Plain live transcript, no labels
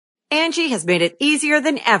Angie has made it easier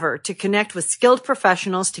than ever to connect with skilled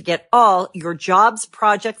professionals to get all your jobs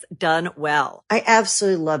projects done well. I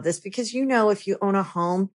absolutely love this because, if you own a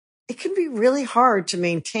home, it can be really hard to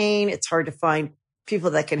maintain. It's hard to find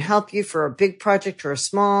people that can help you for a big project or a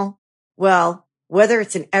small. Well, whether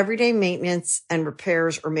it's in everyday maintenance and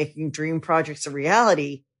repairs or making dream projects a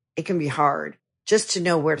reality, it can be hard just to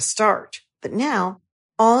know where to start. But now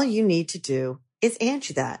all you need to do is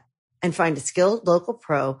Angie that and find a skilled local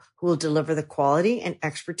pro who will deliver the quality and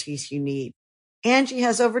expertise you need. Angie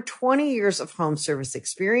has over 20 years of home service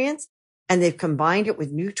experience, and they've combined it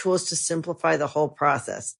with new tools to simplify the whole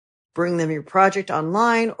process. Bring them your project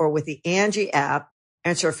online or with the Angie app,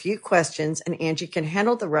 answer a few questions, and Angie can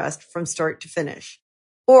handle the rest from start to finish.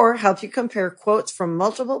 Or help you compare quotes from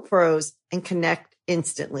multiple pros and connect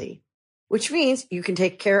instantly, which means you can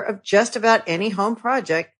take care of just about any home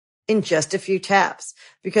project in just a few taps.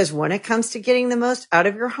 Because when it comes to getting the most out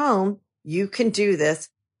of your home, you can do this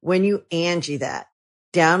when you Angie that.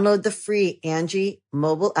 Download the free Angie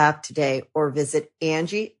mobile app today or visit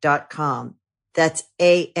Angie.com. That's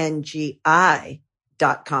ANGI.com.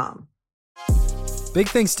 Big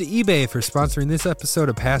thanks to eBay for sponsoring this episode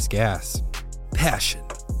of Past Gas. Passion,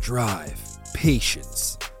 drive,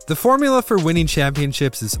 patience. The formula for winning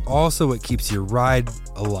championships is also what keeps your ride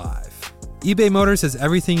alive. eBay Motors has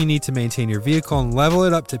everything you need to maintain your vehicle and level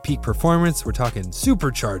it up to peak performance. We're talking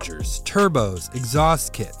superchargers, turbos,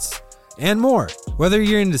 exhaust kits, and more. Whether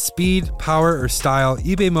you're into speed, power, or style,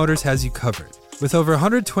 eBay Motors has you covered. With over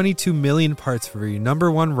 122 million parts for your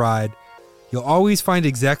number one ride, you'll always find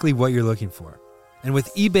exactly what you're looking for. And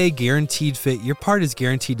with eBay Guaranteed Fit, your part is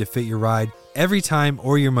guaranteed to fit your ride every time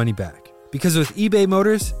or your money back. Because with eBay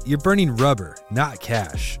Motors, you're burning rubber, not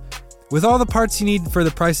cash. With all the parts you need for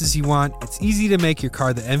the prices you want, it's easy to make your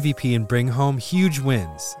car the MVP and bring home huge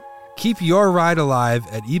wins. Keep your ride alive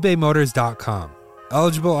at ebaymotors.com.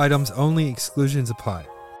 Eligible items only, exclusions apply.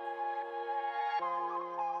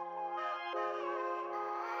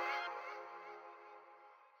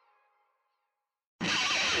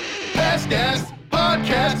 Past Gas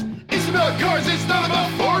Podcast. It's about cars, it's not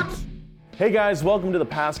about forts. Hey guys, welcome to the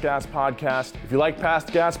Past Gas Podcast. If you like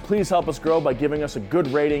Past Gas, please help us grow by giving us a good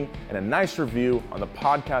rating and a nice review on the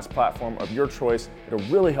podcast platform of your choice. It'll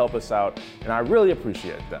really help us out, and I really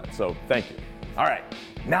appreciate that, so thank you. All right,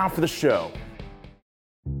 now for the show.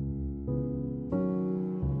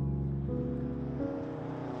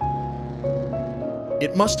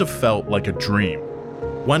 It must have felt like a dream.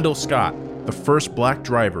 Wendell Scott, the first black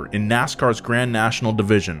driver in NASCAR's Grand National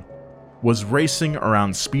Division, was racing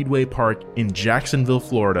around Speedway Park in Jacksonville,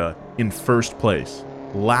 Florida in first place,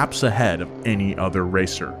 laps ahead of any other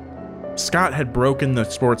racer. Scott had broken the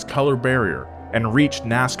sport's color barrier and reached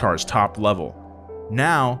NASCAR's top level.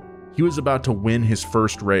 Now, he was about to win his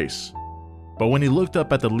first race. But when he looked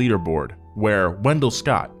up at the leaderboard, where Wendell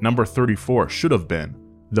Scott, number 34, should have been,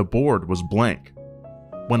 the board was blank.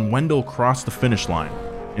 When Wendell crossed the finish line,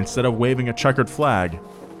 instead of waving a checkered flag,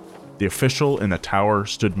 the official in the tower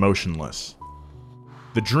stood motionless.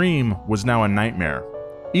 The dream was now a nightmare.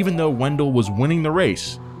 Even though Wendell was winning the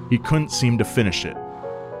race, he couldn't seem to finish it.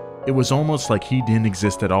 It was almost like he didn't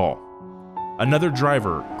exist at all. Another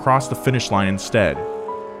driver crossed the finish line instead,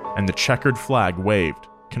 and the checkered flag waved,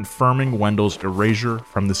 confirming Wendell's erasure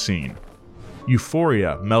from the scene.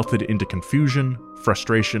 Euphoria melted into confusion,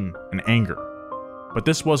 frustration, and anger. But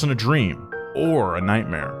this wasn't a dream or a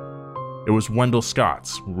nightmare. It was Wendell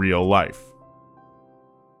Scott's real life.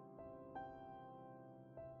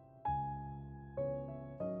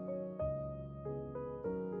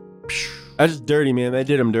 That's dirty, man. They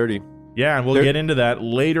did him dirty. Yeah, and we'll get into that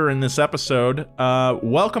later in this episode.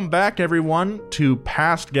 Welcome back, everyone, to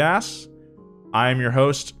Past Gas. I am your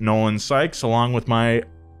host, Nolan Sykes, along with my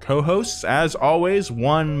co-hosts, as always,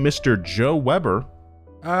 one Mr. Joe Weber.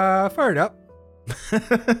 Fired up.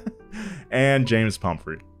 And James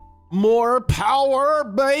Pumphrey. More power,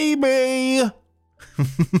 baby.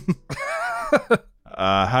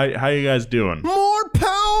 How you guys doing? More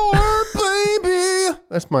power, baby.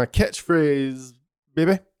 That's my catchphrase,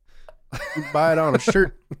 baby. You buy it on a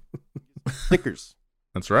shirt. Stickers.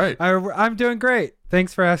 That's right. I'm doing great.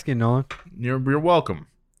 Thanks for asking, Nolan. You're welcome.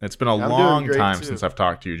 It's been a long time since I've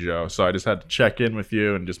talked to you, Joe, so I just had to check in with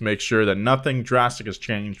you and just make sure that nothing drastic has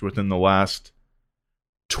changed within the last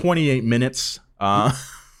 28 minutes.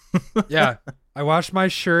 Yeah, I washed my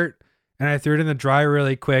shirt and I threw it in the dryer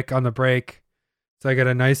really quick on the break. So I got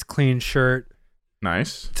a nice clean shirt.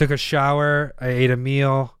 Nice. Took a shower. I ate a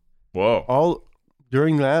meal. Whoa. All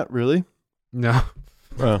during that, really? No.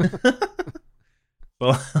 Oh.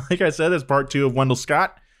 Well, like I said, that's part 2 of Wendell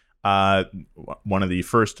Scott. one of the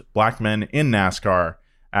first black men in NASCAR.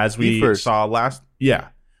 As we saw last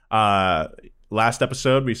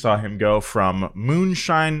episode, we saw him go from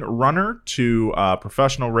moonshine runner to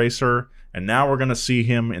professional racer, and now we're going to see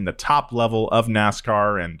him in the top level of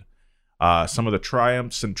NASCAR and some of the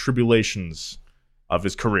triumphs and tribulations of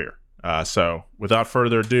his career. So, without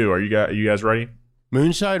further ado, are you guys ready?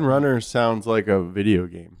 Moonshine Runner sounds like a video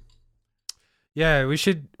game. Yeah, we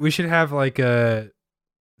should have like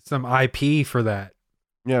some IP for that.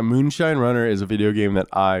 Yeah, Moonshine Runner is a video game that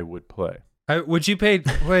I would play. Would you play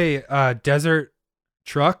Desert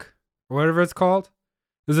Truck or whatever it's called?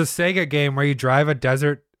 There's a Sega game where you drive a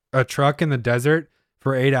truck in the desert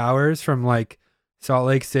for 8 hours from like Salt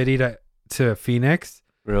Lake City to Phoenix.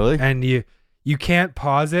 Really? And you can't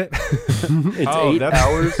pause it. It's 8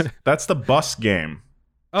 hours. That's the bus game.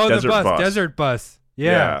 Oh, Desert Bus.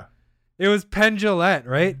 Yeah. It was Penn Jillette,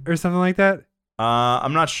 right? Or something like that.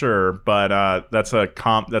 I'm not sure, but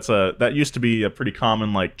that used to be a pretty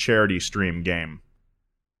common like charity stream game.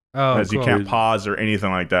 Oh, because cool. you can't pause or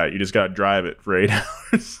anything like that. You just got to drive it for 8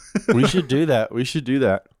 hours. We should do that. We should.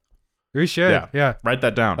 Yeah. Write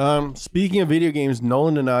that down. Speaking of video games,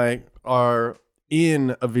 Nolan and I are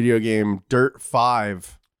in a video game, Dirt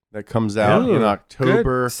 5, that comes out in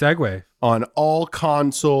October. Good segue. On all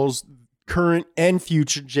consoles, current and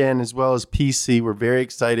future gen, as well as PC. We're very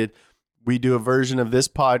excited. We do a version of this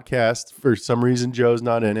podcast. For some reason, Joe's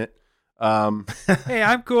not in it. Hey,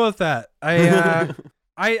 I'm cool with that.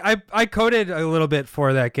 I coded a little bit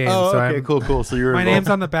for that game. Oh, so okay, cool. So you're my involved. name's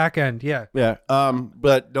on the back end. Yeah. Yeah.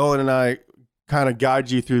 But Nolan and I kind of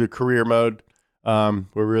guide you through the career mode. We're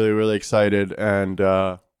really, really excited and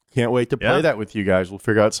can't wait to play that with you guys. We'll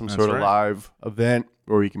figure out some sort of live event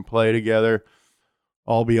where we can play together.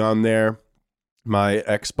 I'll be on there. My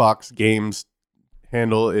Xbox games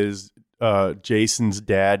handle is Jason's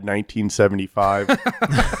Dad 1975.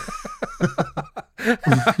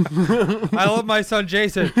 I love my son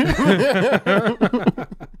Jason.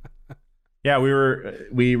 Yeah,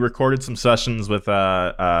 we recorded some sessions with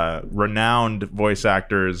renowned voice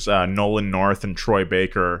actors Nolan North and Troy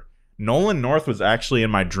Baker. Nolan North was actually in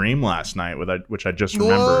my dream last night, which I just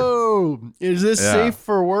remembered. Whoa! Is this safe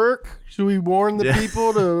for work? Should we warn the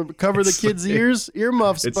people to cover the kids'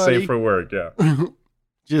 earmuffs? It's buddy. safe for work. Yeah.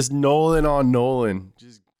 Just Nolan on Nolan,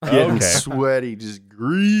 just getting sweaty, just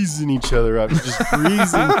greasing each other up, just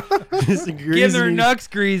greasing, getting their knucks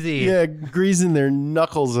greasy. Yeah, greasing their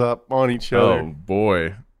knuckles up on each other. Oh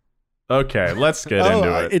boy. Okay, let's get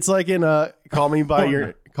into it. It's like in Call Me by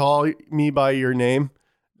Your Name.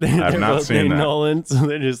 I've not seen that. Nolan, so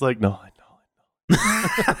they're just like Nolan.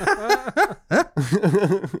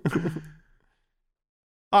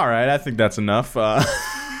 All right, I think that's enough.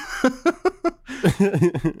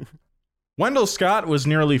 Wendell Scott was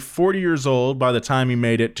nearly 40 years old by the time he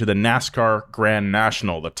made it to the NASCAR Grand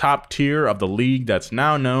National, the top tier of the league that's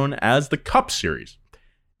now known as the Cup Series.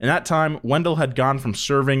 In that time, Wendell had gone from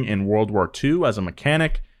serving in World War II as a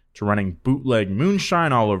mechanic to running bootleg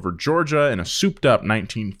moonshine all over Georgia in a souped-up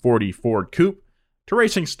 1940 Ford Coupe to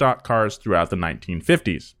racing stock cars throughout the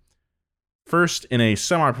 1950s. First in a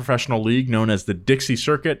semi-professional league known as the Dixie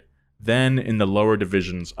Circuit, then in the lower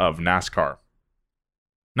divisions of NASCAR.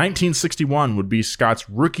 1961 would be Scott's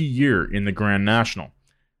rookie year in the Grand National.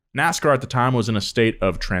 NASCAR at the time was in a state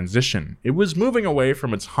of transition. It was moving away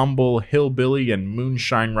from its humble hillbilly and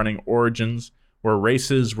moonshine running origins, where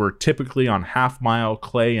races were typically on half-mile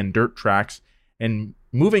clay and dirt tracks, and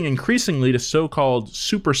moving increasingly to so-called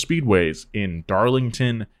super speedways in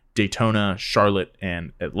Darlington, Daytona, Charlotte,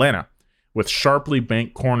 and Atlanta, with sharply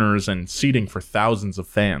banked corners and seating for thousands of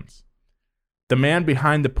fans. The man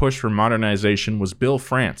behind the push for modernization was Bill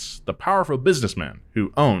France, the powerful businessman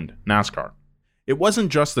who owned NASCAR. It wasn't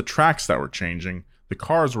just the tracks that were changing, the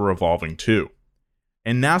cars were evolving too.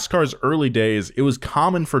 In NASCAR's early days, it was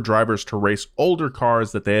common for drivers to race older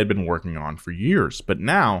cars that they had been working on for years, but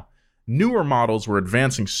now, newer models were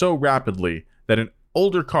advancing so rapidly that an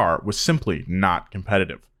older car was simply not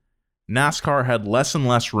competitive. NASCAR had less and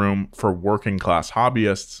less room for working-class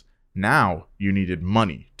hobbyists. Now, you needed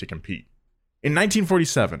money to compete. In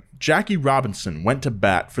 1947, Jackie Robinson went to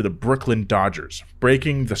bat for the Brooklyn Dodgers,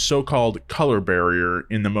 breaking the so-called color barrier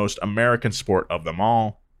in the most American sport of them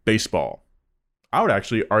all, baseball. I would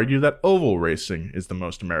actually argue that oval racing is the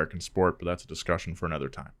most American sport, but that's a discussion for another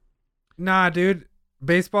time. Nah, dude.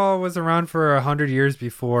 Baseball was around for 100 years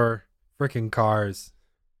before freaking cars.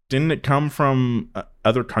 Didn't it come from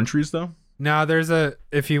other countries, though? No, there's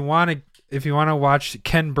if you want to watch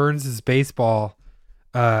Ken Burns' baseball,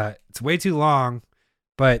 it's way too long,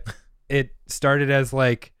 but it started as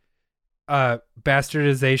like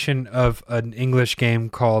bastardization of an English game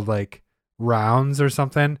called like Rounds or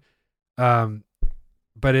something. But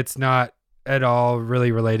it's not at all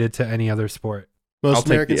really related to any other sport. Most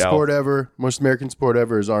American sport ever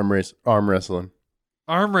is arm wrestling.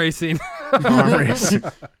 Arm racing. Arm racing.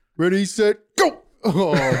 Ready, set, go.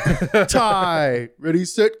 Oh, tie. Ready,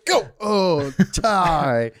 set, go. Oh,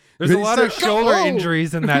 tie. There's a lot of shoulder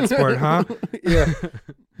injuries in that sport, huh? Yeah.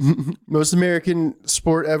 Most American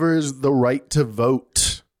sport ever is the right to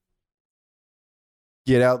vote.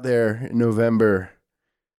 Get out there in November.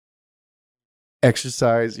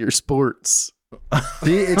 Exercise your sports.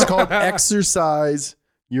 See, it's called exercise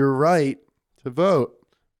your right to vote.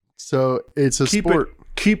 So it's a sport.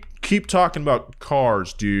 Keep talking about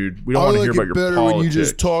cars, dude. We don't want to hear about your politics. I like it better when you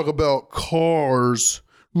just talk about cars.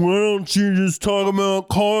 Why don't you just talk about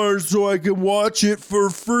cars so I can watch it for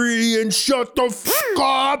free and shut the fuck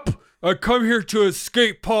up? I come here to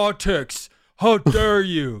escape politics. How dare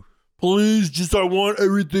you? Please, I want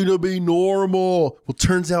everything to be normal. Well,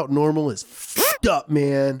 turns out normal is fucked up,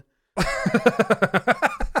 man. I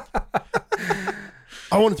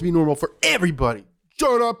want it to be normal for everybody.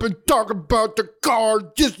 Shut up and talk about the cars.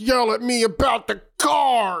 Just yell at me about the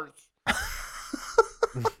cars.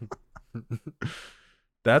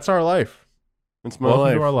 That's our life. It's my life.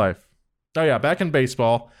 Welcome to our life. Oh, yeah. Back in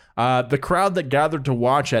baseball, the crowd that gathered to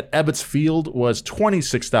watch at Ebbets Field was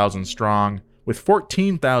 26,000 strong, with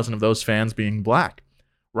 14,000 of those fans being black.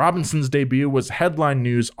 Robinson's debut was headline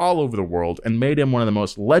news all over the world and made him one of the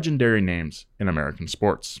most legendary names in American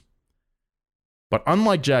sports. But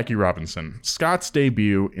unlike Jackie Robinson, Scott's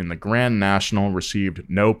debut in the Grand National received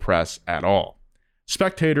no press at all.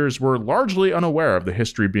 Spectators were largely unaware of the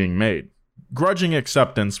history being made. Grudging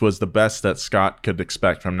acceptance was the best that Scott could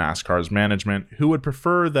expect from NASCAR's management, who would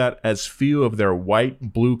prefer that as few of their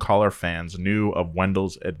white, blue-collar fans knew of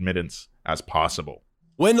Wendell's admittance as possible.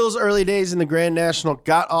 Wendell's early days in the Grand National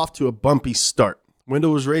got off to a bumpy start.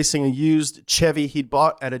 Wendell was racing a used Chevy he'd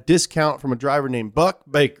bought at a discount from a driver named Buck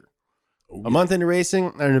Baker. A month into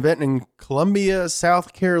racing at an event in Columbia,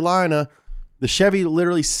 South Carolina, the Chevy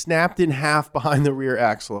literally snapped in half behind the rear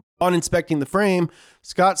axle. On inspecting the frame,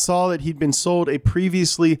 Scott saw that he'd been sold a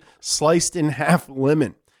previously sliced in half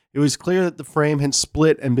lemon. It was clear that the frame had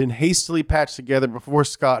split and been hastily patched together before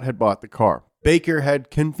Scott had bought the car. Baker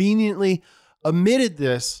had conveniently admitted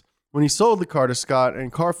this when he sold the car to Scott,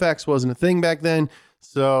 and Carfax wasn't a thing back then,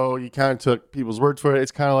 so you kind of took people's word for it.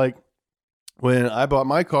 It's kind of like when I bought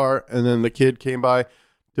my car, and then the kid came by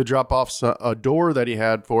to drop off a door that he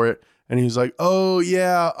had for it, and he was like, "Oh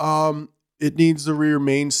yeah, it needs the rear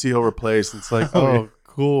main seal replaced." And it's like, "Oh,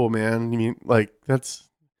 cool, man." I mean, like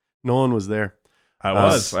Nolan was there.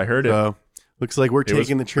 I heard it. Looks like we're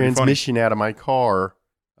taking the transmission out of my car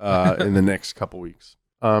in the next couple weeks.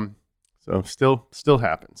 So still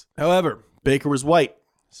happens. However, Baker was white.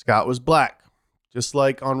 Scott was black. Just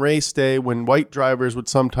like on race day, when white drivers would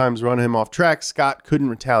sometimes run him off track, Scott couldn't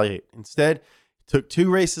retaliate. Instead, he took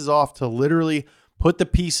 2 races off to literally put the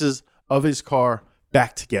pieces of his car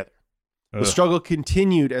back together. The struggle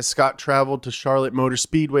continued as Scott traveled to Charlotte Motor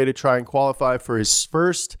Speedway to try and qualify for his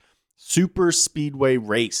first super speedway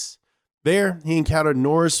race. There, he encountered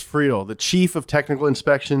Norris Friel, the chief of technical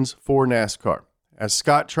inspections for NASCAR. As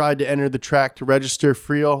Scott tried to enter the track to register,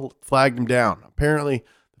 Friel flagged him down. Apparently,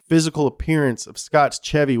 the physical appearance of Scott's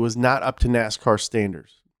Chevy was not up to NASCAR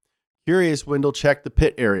standards. Curious, Wendell checked the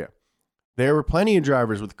pit area. There were plenty of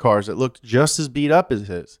drivers with cars that looked just as beat up as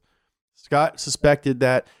his. Scott suspected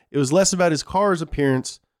that it was less about his car's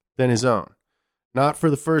appearance than his own. Not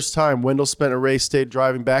for the first time, Wendell spent a race day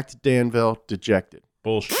driving back to Danville dejected.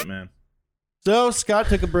 Bullshit, man. So Scott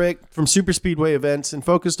took a break from super speedway events and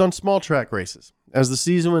focused on small track races. As the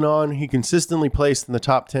season went on, he consistently placed in the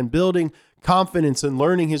top 10, building confidence and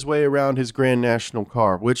learning his way around his Grand National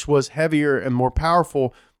car, which was heavier and more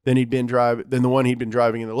powerful than the one he'd been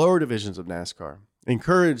driving in the lower divisions of NASCAR.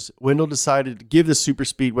 Encouraged, Wendell decided to give the super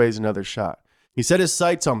speedways another shot. He set his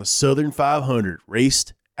sights on the Southern 500,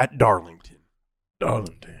 raced at Darlington.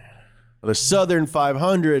 The Southern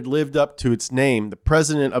 500 lived up to its name. The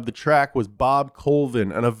president of the track was Bob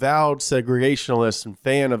Colvin, an avowed segregationist and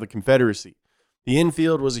fan of the Confederacy. The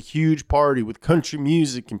infield was a huge party with country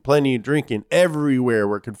music and plenty of drinking. Everywhere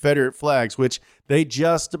were Confederate flags, which they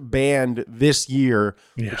just banned this year,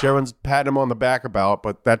 which everyone's patting them on the back about,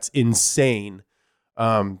 but that's insane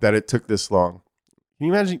that it took this long. Can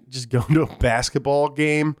you imagine just going to a basketball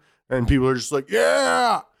game and people are just like,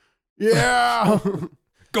 yeah,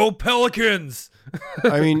 go Pelicans.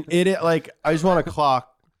 I mean, I just want to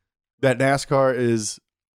clock that NASCAR is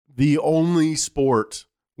the only sport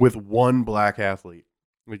with one black athlete.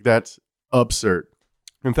 Like, that's absurd.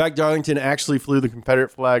 In fact, Darlington actually flew the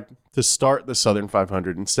Confederate flag to start the Southern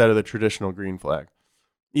 500 instead of the traditional green flag.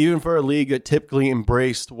 Even for a league that typically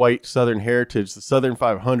embraced white Southern heritage, the Southern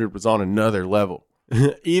 500 was on another level.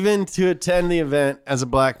 Even to attend the event as a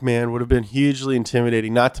black man would have been hugely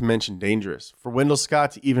intimidating, not to mention dangerous. For Wendell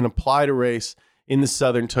Scott to even apply to race in the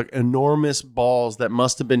Southern took enormous balls that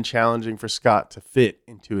must have been challenging for Scott to fit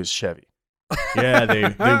into his Chevy. Yeah,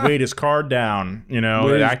 they weighed his car down. You know,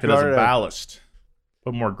 it acted as a ballast.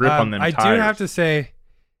 Put more grip on them tires. I do have to say,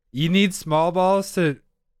 you need small balls to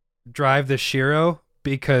drive the Shiro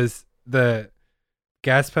because the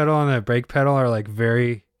gas pedal and the brake pedal are like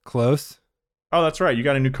very close. Oh, that's right. You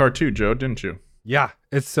got a new car too, Joe, didn't you? Yeah,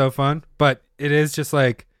 it's so fun. But it is just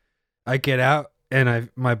like I get out and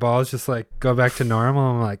my balls just like go back to normal.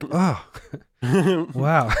 I'm like, oh,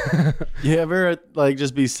 wow. You ever like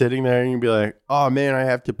just be sitting there and you'd be like, oh man, I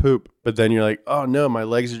have to poop. But then you're like, oh no, my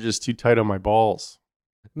legs are just too tight on my balls.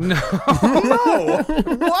 No. No.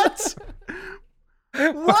 What?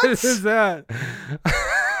 What is that? No.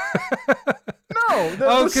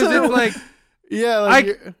 Oh, because it's like, yeah,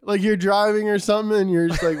 like you're driving or something, and you're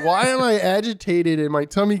just like, why am I agitated and my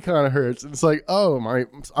tummy kind of hurts? And it's like, oh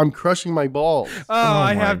I'm crushing my balls. Oh,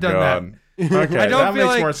 I have done that. Okay, I don't that feel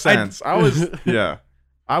makes like more sense. I was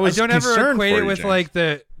I don't ever equate it with James. like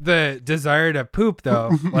the desire to poop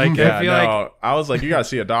though. Like Yeah, I feel like I was like, you gotta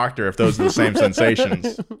see a doctor if those are the same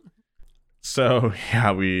sensations. So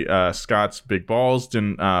yeah, we Scott's big balls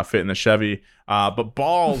didn't fit in the Chevy, but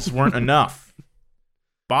balls weren't enough.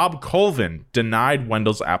 Bob Colvin denied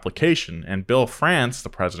Wendell's application, and Bill France, the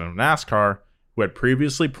president of NASCAR, who had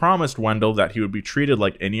previously promised Wendell that he would be treated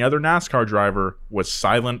like any other NASCAR driver, was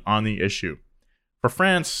silent on the issue. For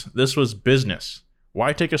France, this was business.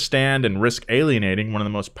 Why take a stand and risk alienating one of the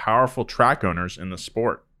most powerful track owners in the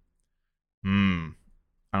sport? Not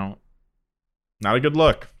a good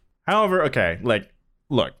look. However, okay,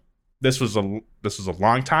 look, this was a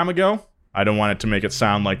long time ago. I don't want it to make it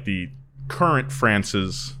sound like the current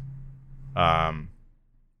France's, I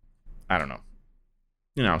don't know,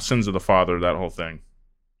 sins of the father, that whole thing.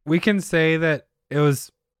 we can say that it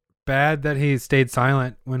was bad that he stayed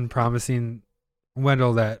silent when promising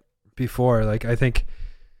Wendell that before. Like, I think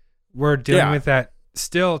we're dealing with that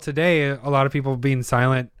still today. A lot of people being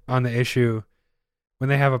silent on the issue when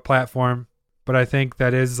they have a platform. But I think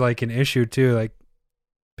that is like an issue too. Like,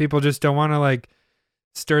 people just don't want to like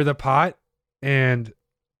stir the pot, and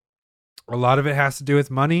a lot of it has to do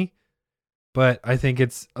with money. But I think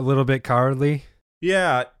it's a little bit cowardly.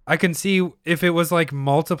 Yeah. I can see if it was like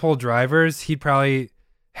multiple drivers, he'd probably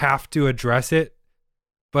have to address it.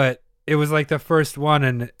 But it was like the first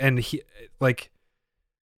one, and he, like,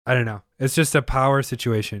 I don't know. It's just a power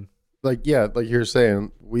situation. Like, yeah, like you're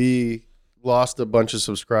saying, we lost a bunch of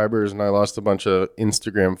subscribers and I lost a bunch of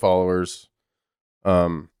Instagram followers.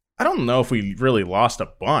 I don't know if we really lost a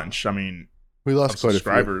bunch. I mean, we lost quite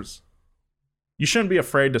subscribers. A few. You shouldn't be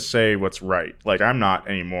afraid to say what's right. Like, I'm not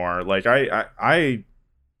anymore. Like, I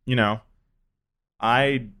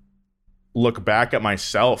look back at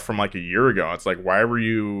myself from like a year ago. It's like, why were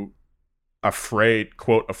you afraid,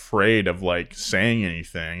 quote, afraid of like saying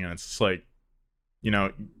anything? And it's just like, you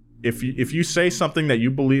know, if you say something that you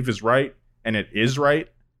believe is right and it is right,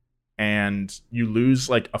 and you lose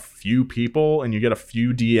like a few people and you get a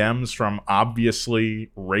few DMs from obviously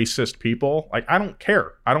racist people, like, I don't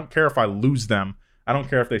care. I don't care if I lose them. I don't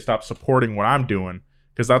care if they stop supporting what I'm doing,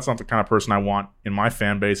 because that's not the kind of person I want in my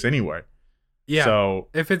fan base anyway. Yeah. So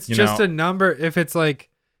if it's just a number, if it's like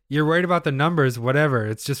you're worried about the numbers, whatever,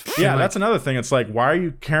 it's just that's another thing. It's like, why are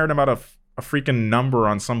you caring about a freaking number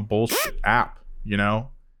on some bullshit app, you know?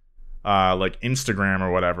 Like Instagram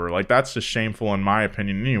or whatever. Like, that's just shameful in my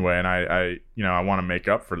opinion anyway, and I want to make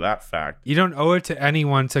up for that fact. You don't owe it to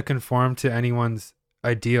anyone to conform to anyone's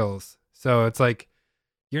ideals. So it's like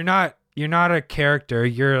you're not a character.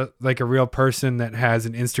 You're like a real person that has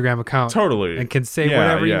an Instagram account. Totally. And can say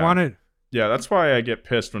whatever you wanted. Yeah, that's why I get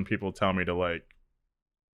pissed when people tell me to, like,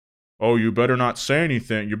 oh, you better not say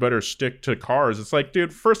anything. You better stick to cars. It's like,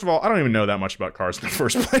 dude, first of all, I don't even know that much about cars in the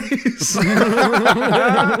first place.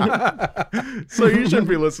 So you shouldn't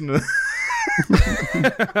be listening to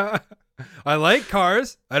I like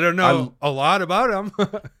cars. I don't know a lot about them.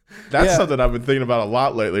 That's something I've been thinking about a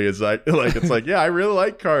lot lately. Is like it's like, yeah, I really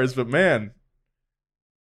like cars, but man,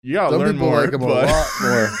 you gotta learn more. Like them a lot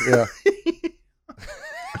more. Yeah.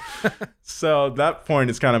 So that point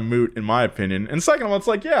is kind of moot in my opinion. And second of all, it's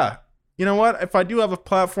like, yeah, you know what? If I do have a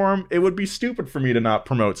platform, it would be stupid for me to not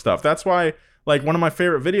promote stuff. That's why, like, one of my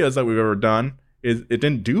favorite videos that we've ever done it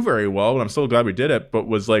didn't do very well, and I'm so glad we did it. But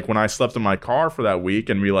was like when I slept in my car for that week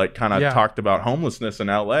and we like kind of talked about homelessness in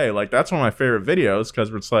LA. Like that's one of my favorite videos because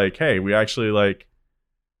it's like, hey, we actually like,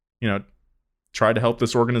 tried to help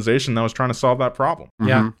this organization that was trying to solve that problem.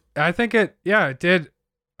 Yeah, I think it did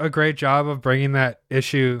a great job of bringing that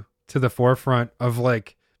issue to the forefront of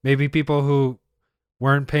like maybe people who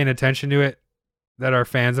weren't paying attention to it that are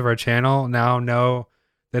fans of our channel now know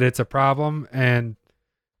that it's a problem. And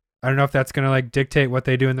I don't know if that's going to like dictate what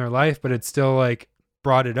they do in their life, but it's still like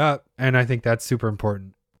brought it up. And I think that's super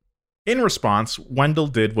important. In response, Wendell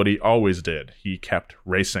did what he always did. He kept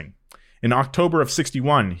racing. In October of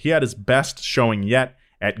 61, he had his best showing yet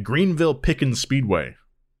at Greenville Pickens Speedway.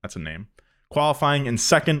 That's a name. Qualifying in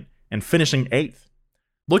second and finishing 8th.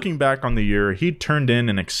 Looking back on the year, he turned in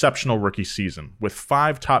an exceptional rookie season with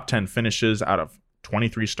 5 top 10 finishes out of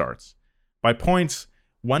 23 starts. By points,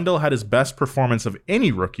 Wendell had his best performance of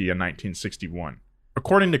any rookie in 1961.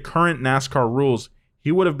 According to current NASCAR rules,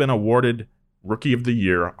 he would have been awarded Rookie of the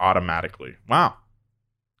Year automatically. Wow.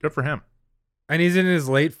 Good for him. And he's in his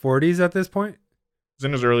late 40s at this point? He's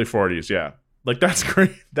in his early 40s, yeah. Like, that's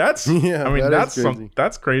great. That's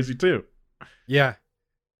crazy too. Yeah.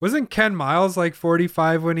 Wasn't Ken Miles like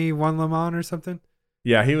 45 when he won Le Mans or something?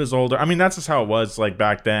 Yeah, he was older. I mean, that's just how it was like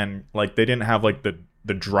back then. Like they didn't have like the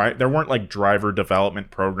there weren't like driver development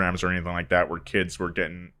programs or anything like that where kids were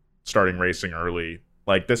starting racing early.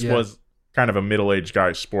 Like this was kind of a middle-aged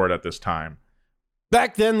guy's sport at this time.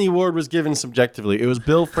 Back then, the award was given subjectively. It was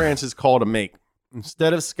Bill France's call to make.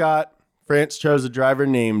 Instead of Scott, France chose a driver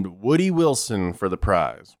named Woody Wilson for the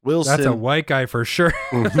prize. Wilson, that's a white guy for sure.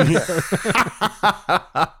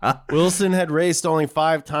 Wilson had raced only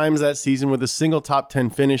 5 times that season with a single top 10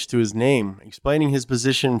 finish to his name. Explaining his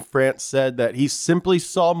position, France said that he simply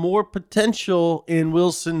saw more potential in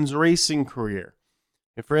Wilson's racing career.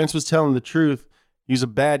 If France was telling the truth, he was a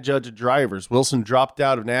bad judge of drivers. Wilson dropped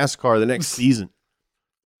out of NASCAR the next season.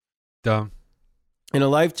 Dumb. In a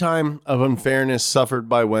lifetime of unfairness suffered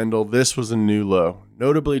by Wendell, this was a new low.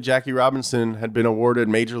 Notably, Jackie Robinson had been awarded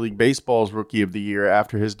Major League Baseball's Rookie of the Year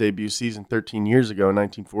after his debut season 13 years ago in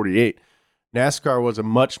 1948. NASCAR was a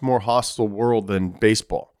much more hostile world than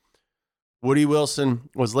baseball. Woody Wilson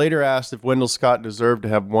was later asked if Wendell Scott deserved to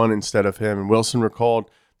have won instead of him, and Wilson recalled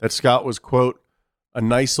that Scott was, quote, a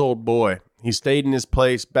nice old boy. He stayed in his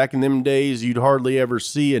place. Back in them days, you'd hardly ever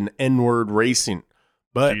see an N-word racing.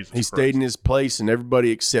 But he stayed in his place and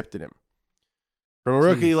everybody accepted him. From a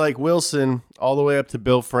rookie like Wilson all the way up to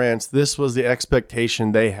Bill France, this was the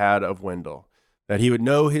expectation they had of Wendell, that he would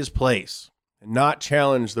know his place and not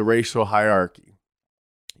challenge the racial hierarchy.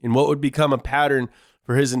 In what would become a pattern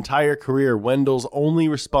for his entire career, Wendell's only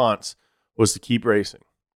response was to keep racing.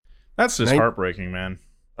 That's just heartbreaking, man.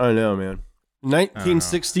 I know, man.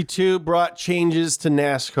 1962 brought changes to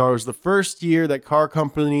NASCAR. It was the first year that car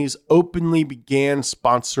companies openly began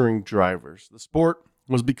sponsoring drivers. The sport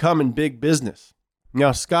was becoming big business.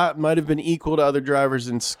 Now, Scott might have been equal to other drivers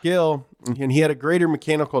in skill, and he had a greater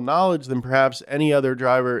mechanical knowledge than perhaps any other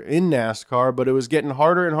driver in NASCAR, but it was getting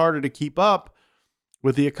harder and harder to keep up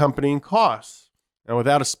with the accompanying costs. And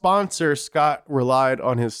without a sponsor, Scott relied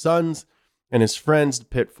on his sons and his friends to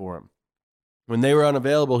pit for him. When they were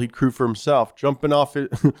unavailable, he'd crew for himself, jumping out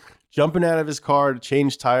of his car to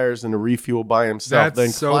change tires and to refuel by himself.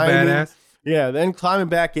 That's so badass. Yeah, then climbing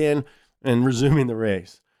back in and resuming the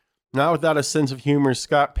race. Not without a sense of humor,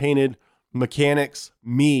 Scott painted "Mechanics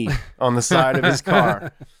Me" on the side of his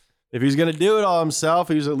car. If he was going to do it all himself,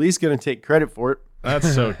 he was at least going to take credit for it.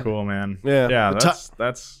 That's so cool, man. Yeah,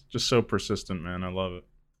 that's just so persistent, man. I love it.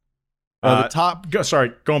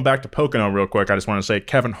 Going back to Pocono real quick, I just want to say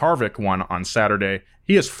Kevin Harvick won on Saturday.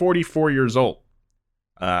 He is 44 years old.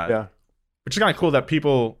 Which is kind of cool that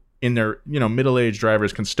people in their middle-aged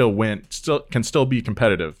drivers can still win, can still be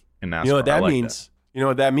competitive in NASCAR. You know what that means? You know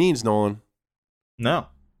what that means, Nolan? No,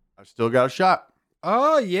 I've still got a shot.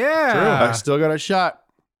 Oh yeah, true. I still got a shot.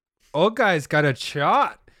 Old guy's got a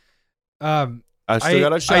shot. I still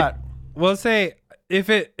got a shot. We'll say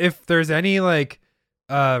if there's any like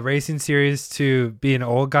racing series to be an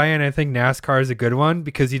old guy in, I think NASCAR is a good one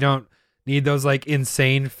because you don't need those like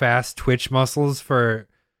insane fast twitch muscles that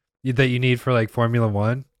you need for like Formula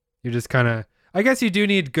One. You're just kind of, I guess you do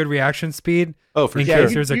need good reaction speed. Oh, for sure. In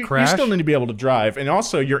case there's a crash. You still need to be able to drive, and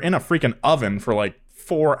also you're in a freaking oven for like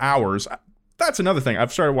 4 hours. That's another thing.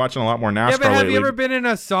 I've started watching a lot more NASCAR lately. Yeah, but have you ever been in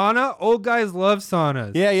a sauna? Old guys love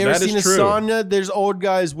saunas. Yeah, you ever seen a sauna? There's old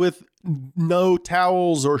guys with no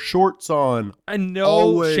towels or shorts on. And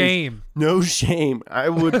no shame. No shame. I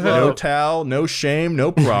would No towel, no shame,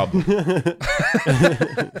 no problem.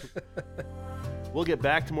 We'll get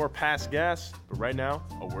back to more Past Gas, but right now,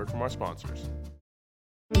 a word from our sponsors.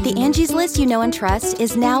 The Angie's List you know and trust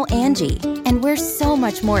is now Angie, and we're so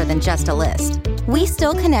much more than just a list. We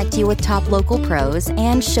still connect you with top local pros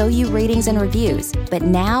and show you ratings and reviews, but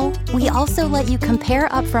now we also let you compare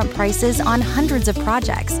upfront prices on hundreds of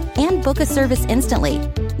projects and book a service instantly.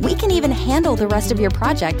 We can even handle the rest of your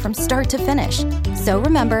project from start to finish. So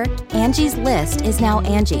remember, Angie's List is now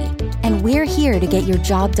Angie, and we're here to get your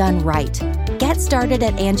job done right. Get started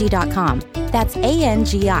at Angie.com. That's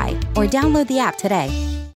ANGI, or download the app today.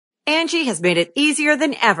 Angie has made it easier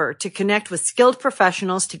than ever to connect with skilled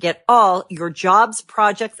professionals to get all your jobs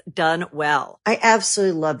projects done well. I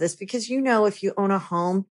absolutely love this because, you know, if you own a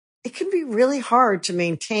home, it can be really hard to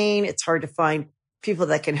maintain. It's hard to find people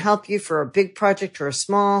that can help you for a big project or a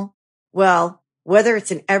small. Well, whether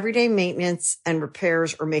it's in everyday maintenance and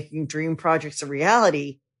repairs or making dream projects a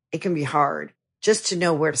reality, it can be hard just to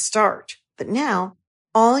know where to start. But now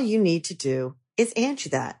all you need to do is Angie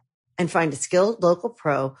that and find a skilled local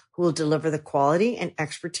pro who will deliver the quality and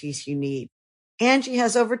expertise you need. Angie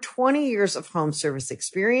has over 20 years of home service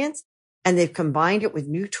experience, and they've combined it with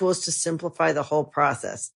new tools to simplify the whole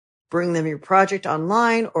process. Bring them your project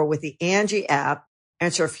online or with the Angie app,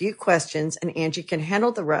 answer a few questions, and Angie can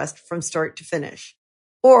handle the rest from start to finish.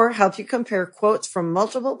 Or help you compare quotes from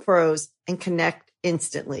multiple pros and connect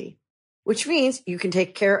instantly, which means you can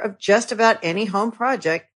take care of just about any home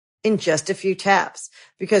project in just a few taps.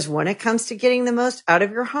 Because when it comes to getting the most out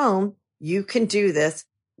of your home, you can do this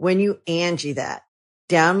when you Angie that.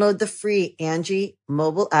 Download the free Angie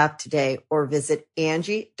mobile app today or visit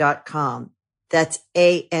Angie.com. That's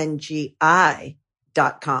ANGI.com.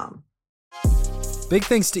 Big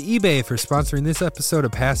thanks to eBay for sponsoring this episode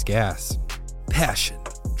of Past Gas. Passion,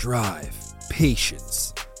 drive,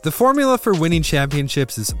 patience. The formula for winning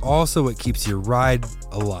championships is also what keeps your ride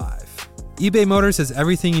alive. eBay Motors has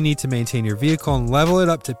everything you need to maintain your vehicle and level it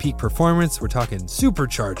up to peak performance. We're talking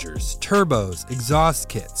superchargers, turbos, exhaust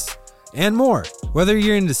kits, and more. Whether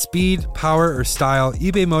you're into speed, power, or style,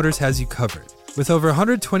 eBay Motors has you covered. With over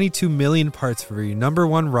 122 million parts for your number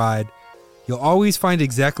one ride, you'll always find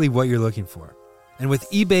exactly what you're looking for. And with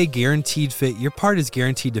eBay Guaranteed Fit, your part is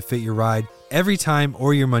guaranteed to fit your ride every time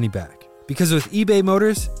or your money back. Because with eBay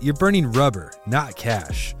Motors, you're burning rubber, not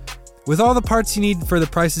cash. With all the parts you need for the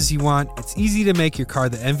prices you want, it's easy to make your car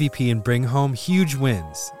the MVP and bring home huge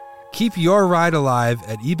wins. Keep your ride alive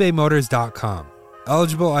at ebaymotors.com.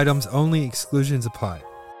 Eligible items only, exclusions apply.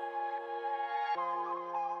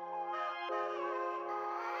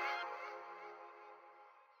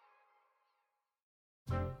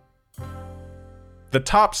 The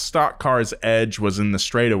top stock car's edge was in the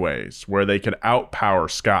straightaways, where they could outpower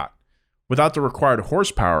Scott. Without the required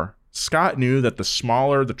horsepower, Scott knew that the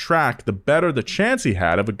smaller the track, the better the chance he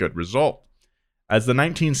had of a good result. As the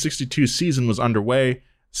 1962 season was underway,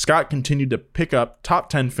 Scott continued to pick up top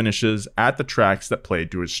 10 finishes at the tracks that played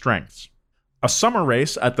to his strengths. A summer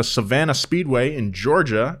race at the Savannah Speedway in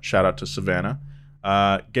Georgia, shout out to Savannah,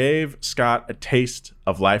 gave Scott a taste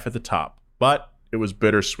of life at the top, but it was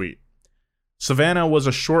bittersweet. Savannah was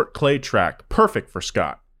a short clay track, perfect for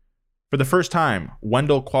Scott. For the first time,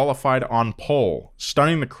 Wendell qualified on pole,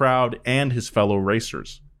 stunning the crowd and his fellow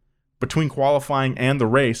racers. Between qualifying and the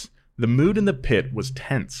race, the mood in the pit was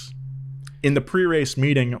tense. In the pre-race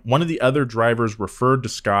meeting, one of the other drivers referred to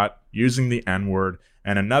Scott using the N-word,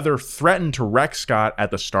 and another threatened to wreck Scott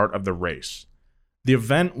at the start of the race. The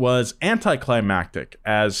event was anticlimactic,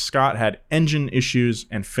 as Scott had engine issues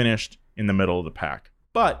and finished in the middle of the pack.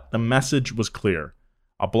 But the message was clear.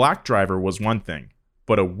 A black driver was one thing,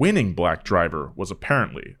 but a winning black driver was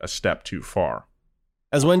apparently a step too far.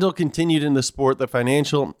 As Wendell continued in the sport, the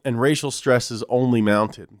financial and racial stresses only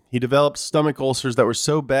mounted. He developed stomach ulcers that were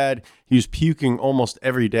so bad he was puking almost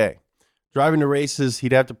every day. Driving to races,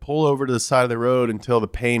 he'd have to pull over to the side of the road until the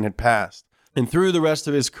pain had passed. And through the rest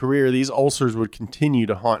of his career, these ulcers would continue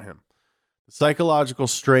to haunt him. The psychological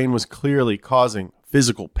strain was clearly causing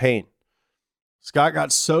physical pain. Scott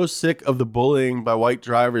got so sick of the bullying by white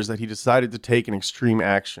drivers that he decided to take an extreme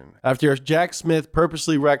action. After Jack Smith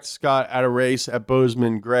purposely wrecked Scott at a race at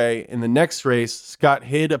Bozeman Gray, in the next race, Scott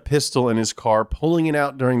hid a pistol in his car, pulling it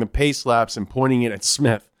out during the pace laps and pointing it at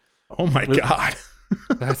Smith. Oh my God.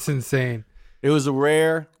 That's insane. It was a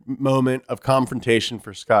rare moment of confrontation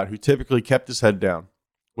for Scott, who typically kept his head down.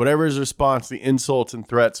 Whatever his response, the insults and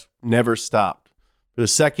threats never stopped. For the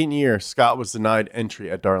second year, Scott was denied entry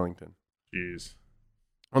at Darlington. Jeez.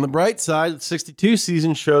 On the bright side, the 62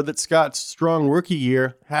 season showed that Scott's strong rookie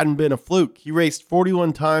year hadn't been a fluke. He raced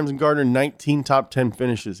 41 times and garnered 19 top 10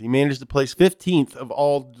 finishes. He managed to place 15th of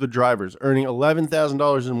all the drivers, earning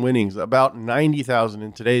 $11,000 in winnings, about $90,000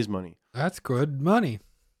 in today's money. That's good money.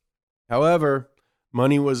 However,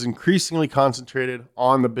 money was increasingly concentrated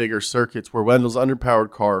on the bigger circuits where Wendell's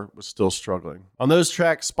underpowered car was still struggling. On those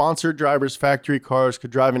tracks, sponsored drivers' factory cars could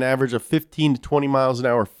drive an average of 15 to 20 miles an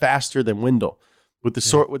hour faster than Wendell. With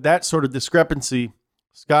that sort of discrepancy,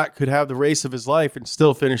 Scott could have the race of his life and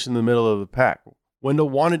still finish in the middle of the pack. Wendell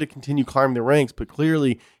wanted to continue climbing the ranks, but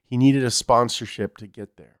clearly he needed a sponsorship to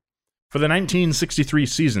get there. For the 1963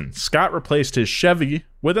 season, Scott replaced his Chevy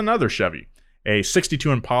with another Chevy, a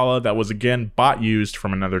 62 Impala that was again bought used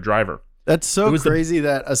from another driver. That's so crazy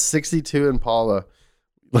that a 62 Impala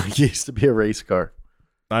used to be a race car.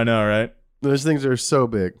 I know, right? Those things are so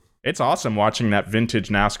big. It's awesome watching that vintage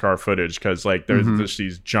NASCAR footage because there's just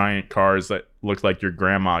these giant cars that look like your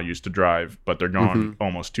grandma used to drive, but they're going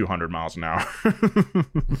almost 200 miles an hour.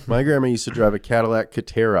 My grandma used to drive a Cadillac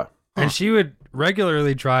Catera. And she would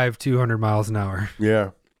regularly drive 200 miles an hour.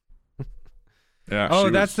 Yeah. Yeah.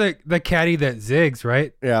 Oh, that's the caddy that zigs,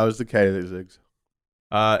 right? Yeah, it was the caddy that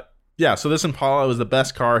zigs. Yeah, so this Impala was the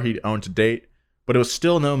best car he'd owned to date, but it was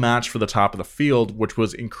still no match for the top of the field, which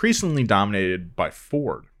was increasingly dominated by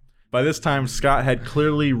Ford. By this time, Scott had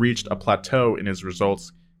clearly reached a plateau in his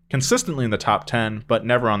results, consistently in the top 10, but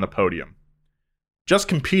never on the podium. Just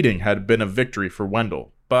competing had been a victory for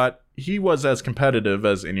Wendell, but he was as competitive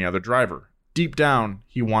as any other driver. Deep down,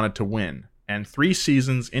 he wanted to win, and 3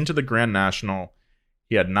 seasons into the Grand National,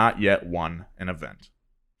 he had not yet won an event.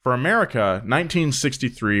 For America,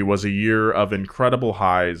 1963 was a year of incredible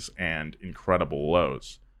highs and incredible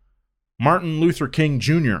lows. Martin Luther King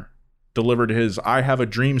Jr. delivered his I Have a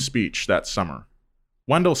Dream speech that summer.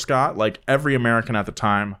 Wendell Scott, like every American at the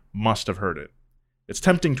time, must have heard it. It's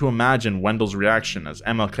tempting to imagine Wendell's reaction as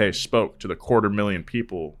MLK spoke to the 250,000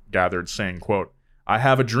 people gathered saying, quote, "I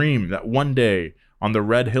have a dream that one day, on the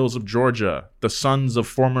red hills of Georgia, the sons of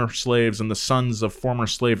former slaves and the sons of former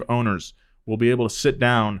slave owners will be able to sit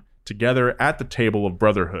down together at the table of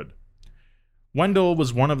brotherhood." Wendell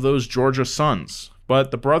was one of those Georgia sons,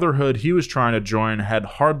 but the brotherhood he was trying to join had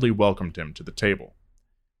hardly welcomed him to the table.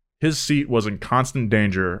 His seat was in constant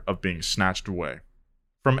danger of being snatched away.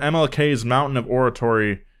 From MLK's mountain of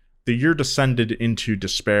oratory, the year descended into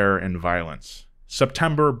despair and violence.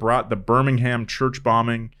 September brought the Birmingham church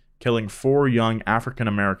bombing, killing 4 young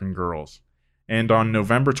African-American girls. And on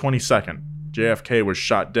November 22nd, JFK was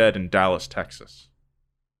shot dead in Dallas, Texas.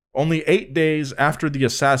 Only 8 days after the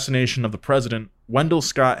assassination of the president, Wendell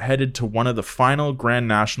Scott headed to one of the final Grand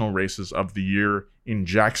National races of the year in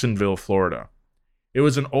Jacksonville, Florida. It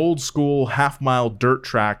was an old-school half-mile dirt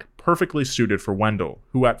track perfectly suited for Wendell,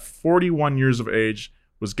 who at 41 years of age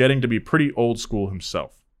was getting to be pretty old-school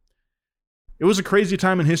himself. It was a crazy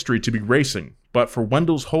time in history to be racing, but for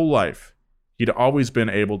Wendell's whole life, he'd always been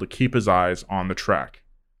able to keep his eyes on the track.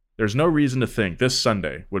 There's no reason to think this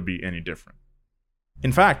Sunday would be any different.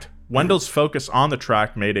 In fact, Wendell's focus on the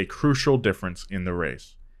track made a crucial difference in the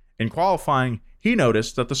race. In qualifying, he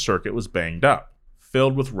noticed that the circuit was banged up,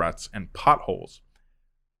 filled with ruts and potholes.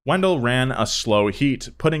 Wendell ran a slow heat,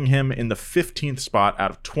 putting him in the 15th spot out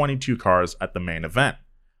of 22 cars at the main event.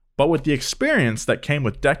 But with the experience that came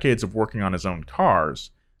with decades of working on his own cars,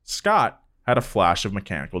 Scott had a flash of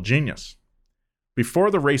mechanical genius. Before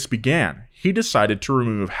the race began, he decided to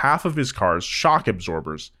remove half of his car's shock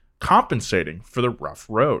absorbers, compensating for the rough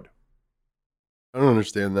road. I don't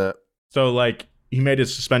understand that. So, he made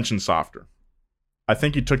his suspension softer. I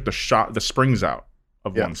think he took the springs out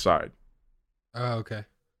of one side. Oh, okay.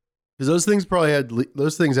 Because those things probably had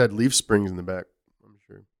leaf springs in the back, I'm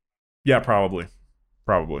sure. Yeah, probably.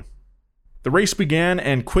 The race began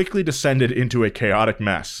and quickly descended into a chaotic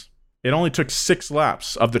mess. It only took 6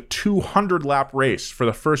 laps of the 200-lap race for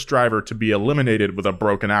the first driver to be eliminated with a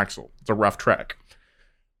broken axle. It's a rough track.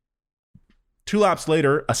 2 laps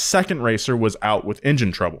later, a second racer was out with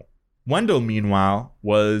engine trouble. Wendell, meanwhile,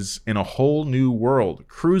 was in a whole new world,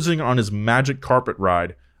 cruising on his magic carpet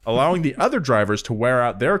ride, allowing the other drivers to wear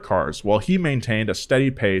out their cars while he maintained a steady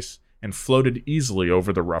pace and floated easily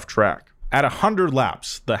over the rough track. At 100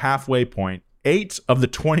 laps, the halfway point, 8 of the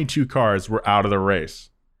 22 cars were out of the race.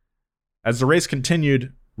 As the race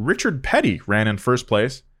continued, Richard Petty ran in first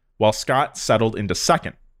place, while Scott settled into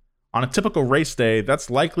second. On a typical race day, that's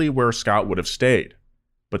likely where Scott would have stayed.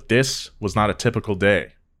 But this was not a typical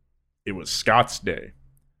day. It was Scott's day.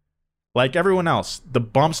 Like everyone else, the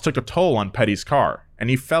bumps took a toll on Petty's car, and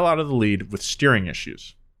he fell out of the lead with steering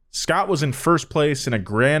issues. Scott was in first place in a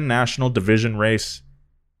Grand National Division race,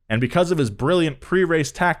 and because of his brilliant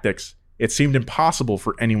pre-race tactics, it seemed impossible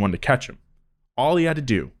for anyone to catch him. All he had to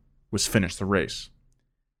do was finish the race.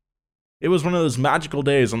 It was one of those magical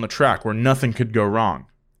days on the track where nothing could go wrong.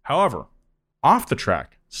 However, off the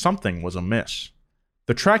track, something was amiss.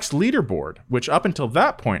 The track's leaderboard, which up until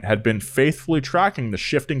that point had been faithfully tracking the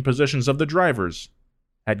shifting positions of the drivers,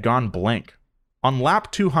 had gone blank. On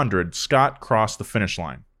lap 200, Scott crossed the finish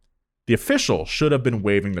line. The official should have been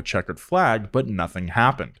waving the checkered flag, but nothing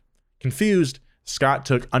happened. Confused, Scott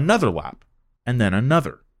took another lap, and then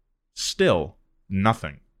another. Still,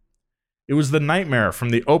 nothing. It was the nightmare from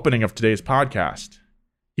the opening of today's podcast.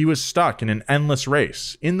 He was stuck in an endless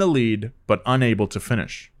race, in the lead, but unable to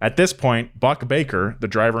finish. At this point, Buck Baker, the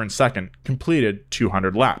driver in second, completed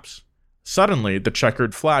 200 laps. Suddenly, the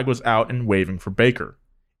checkered flag was out and waving for Baker.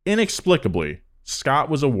 Inexplicably, Scott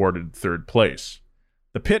was awarded third place.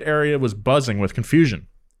 The pit area was buzzing with confusion.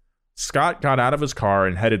 Scott got out of his car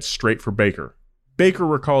and headed straight for Baker. Baker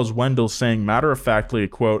recalls Wendell saying matter-of-factly,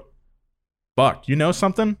 quote, "Buck, you know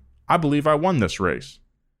something? I believe I won this race."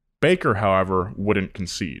 Baker, however, wouldn't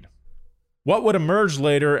concede. What would emerge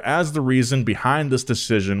later as the reason behind this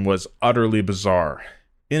decision was utterly bizarre.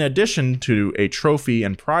 In addition to a trophy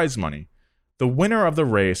and prize money, the winner of the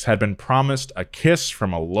race had been promised a kiss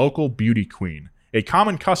from a local beauty queen, a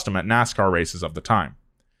common custom at NASCAR races of the time.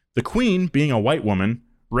 The queen, being a white woman,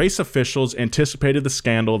 race officials anticipated the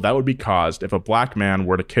scandal that would be caused if a black man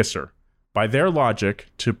were to kiss her. By their logic,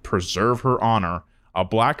 to preserve her honor, a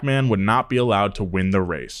black man would not be allowed to win the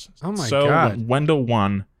race. Oh my so God. when Wendell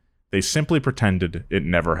won, they simply pretended it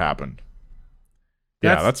never happened.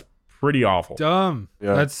 That's pretty awful. Dumb.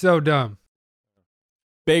 Yeah. That's so dumb.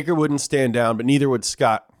 Baker wouldn't stand down, but neither would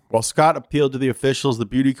Scott. While Scott appealed to the officials, the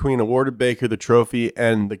beauty queen awarded Baker the trophy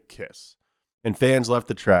and the kiss, and fans left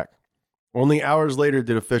the track. Only hours later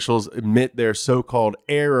did officials admit their so-called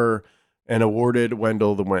error and awarded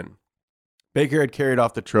Wendell the win. Baker had carried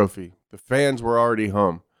off the trophy. The fans were already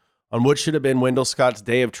home. On what should have been Wendell Scott's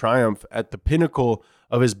day of triumph, at the pinnacle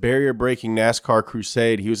of his barrier-breaking NASCAR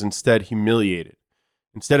crusade, he was instead humiliated.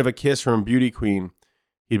 Instead of a kiss from a beauty queen,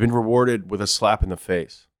 he'd been rewarded with a slap in the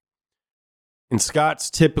face. In Scott's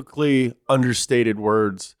typically understated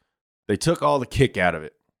words, they took all the kick out of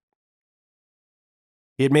it.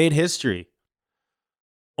 He had made history,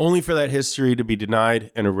 only for that history to be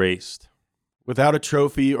denied and erased. Without a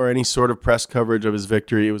trophy or any sort of press coverage of his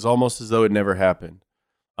victory, it was almost as though it never happened.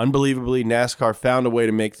 Unbelievably, NASCAR found a way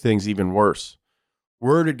to make things even worse.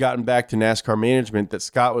 Word had gotten back to NASCAR management that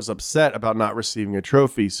Scott was upset about not receiving a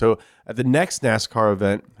trophy, so at the next NASCAR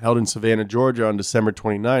event, held in Savannah, Georgia on December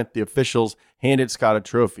 29th, the officials handed Scott a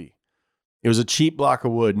trophy. It was a cheap block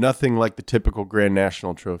of wood, nothing like the typical Grand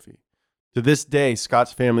National trophy. To this day,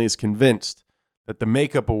 Scott's family is convinced that the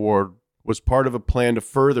makeup award was part of a plan to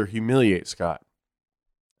further humiliate Scott.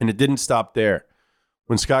 And it didn't stop there.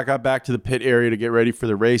 When Scott got back to the pit area to get ready for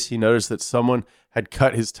the race, he noticed that someone had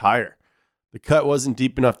cut his tire. The cut wasn't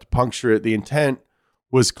deep enough to puncture it. The intent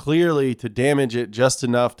was clearly to damage it just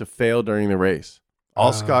enough to fail during the race.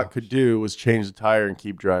 All Scott could do was change the tire and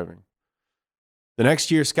keep driving. The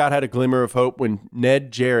next year, Scott had a glimmer of hope when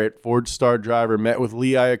Ned Jarrett, Ford's star driver, met with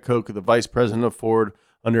Lee Iacocca, the vice president of Ford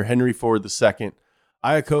under Henry Ford II.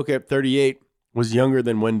 Iacocca, at 38, was younger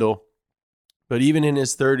than Wendell, but even in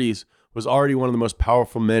his 30s, was already one of the most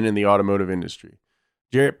powerful men in the automotive industry.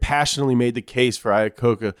 Jarrett passionately made the case for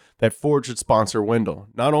Iacocca that Ford should sponsor Wendell.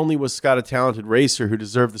 Not only was Scott a talented racer who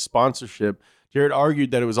deserved the sponsorship, Jarrett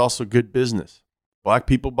argued that it was also good business. Black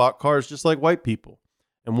people bought cars just like white people,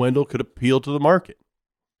 and Wendell could appeal to the market.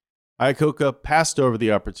 Iacocca passed over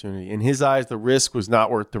the opportunity. In his eyes, the risk was not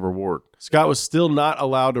worth the reward. Scott was still not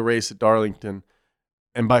allowed to race at Darlington,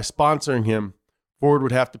 and by sponsoring him, Ford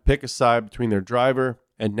would have to pick a side between their driver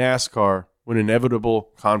and NASCAR when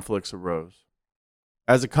inevitable conflicts arose.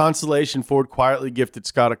 As a consolation, Ford quietly gifted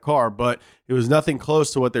Scott a car, but it was nothing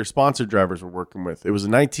close to what their sponsor drivers were working with. It was a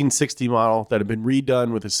 1960 model that had been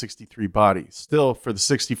redone with a 63 body. Still, for the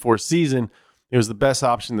 64 season, it was the best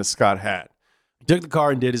option that Scott had. He took the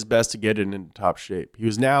car and did his best to get it in top shape. He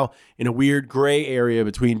was now in a weird gray area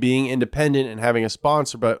between being independent and having a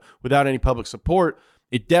sponsor, but without any public support,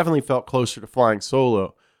 it definitely felt closer to flying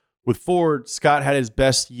solo. With Ford, Scott had his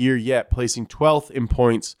best year yet, placing 12th in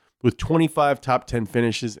points with 25 top 10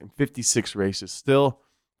 finishes and 56 races. Still,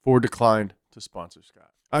 Ford declined to sponsor Scott.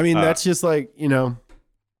 I mean, that's just like, you know,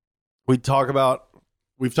 we've talked about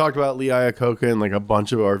Lee Iacocca in like a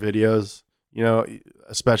bunch of our videos, you know,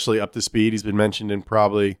 especially Up to Speed. He's been mentioned in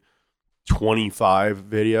probably 25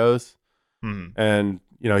 videos. And,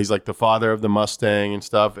 you know, he's like the father of the Mustang and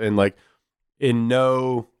stuff. And like, in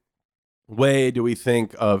no way do we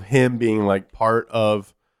think of him being like part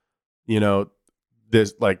of,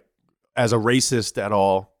 this, like, as a racist at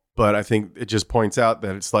all. But I think it just points out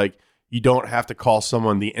that it's like, you don't have to call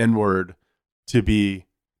someone the N-word to be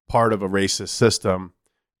part of a racist system.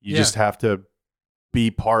 You just have to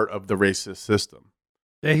be part of the racist system.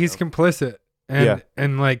 Yeah, he's complicit.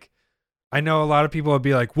 And like, I know a lot of people would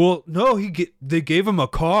be like, well, no, they gave him a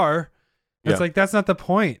car. It's like, that's not the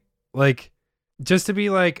point. Like, just to be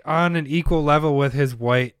like on an equal level with his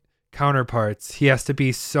white counterparts, he has to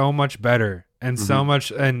be so much better and so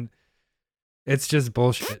much, and it's just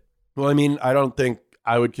bullshit. Well, I mean, I don't think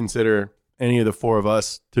I would consider any of the four of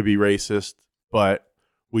us to be racist, but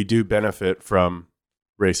we do benefit from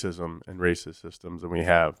racism and racist systems, and we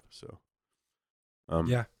have. So,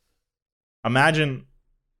 yeah. Imagine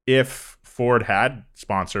if Ford had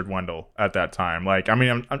sponsored Wendell at that time. Like, I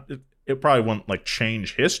mean, it probably wouldn't like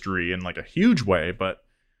change history in like a huge way, but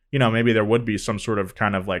maybe there would be some sort of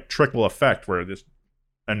kind of like trickle effect where this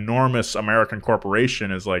enormous American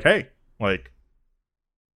corporation is like, hey, like,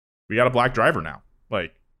 we got a black driver now.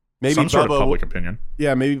 Like, maybe some sort of public opinion.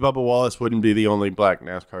 Yeah, maybe Bubba Wallace wouldn't be the only black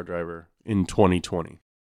NASCAR driver in 2020.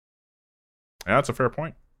 Yeah, that's a fair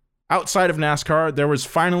point. Outside of NASCAR, there was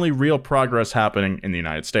finally real progress happening in the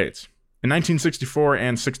United States. In 1964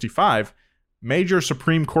 and 65, major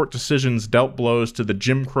Supreme Court decisions dealt blows to the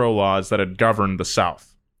Jim Crow laws that had governed the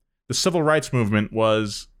South. The civil rights movement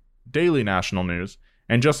was daily national news,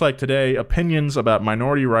 and just like today, opinions about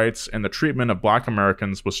minority rights and the treatment of black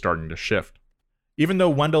Americans was starting to shift. Even though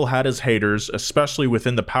Wendell had his haters, especially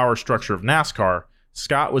within the power structure of NASCAR,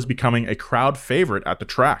 Scott was becoming a crowd favorite at the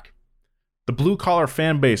track. The blue-collar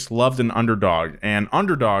fan base loved an underdog, and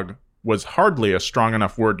underdog was hardly a strong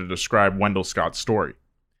enough word to describe Wendell Scott's story.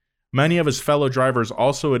 Many of his fellow drivers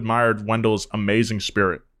also admired Wendell's amazing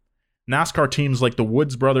spirit. NASCAR teams like the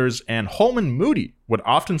Woods Brothers and Holman Moody would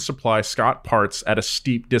often supply Scott parts at a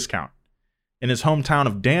steep discount. In his hometown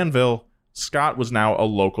of Danville, Scott was now a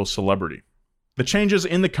local celebrity. The changes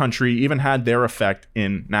in the country even had their effect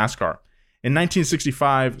in NASCAR. In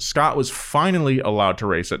 1965, Scott was finally allowed to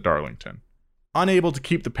race at Darlington. Unable to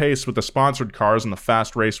keep the pace with the sponsored cars on the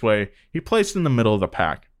fast raceway, he placed in the middle of the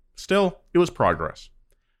pack. Still, it was progress.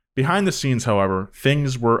 Behind the scenes, however,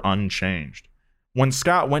 things were unchanged. When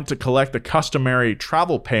Scott went to collect the customary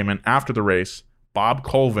travel payment after the race, Bob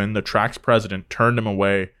Colvin, the track's president, turned him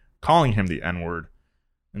away, calling him the N-word,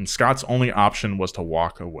 and Scott's only option was to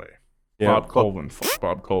walk away. Yeah, Bob Colvin. Fuck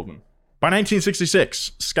Bob Colvin. By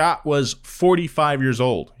 1966, Scott was 45 years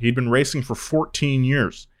old. He'd been racing for 14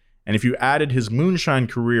 years, and if you added his moonshine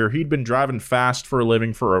career, he'd been driving fast for a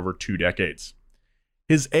living for over 2 decades.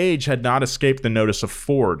 His age had not escaped the notice of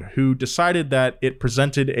Ford, who decided that it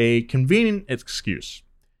presented a convenient excuse.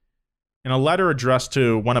 In a letter addressed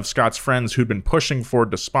to one of Scott's friends who'd been pushing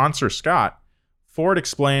Ford to sponsor Scott, Ford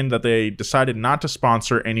explained that they decided not to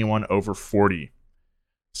sponsor anyone over 40.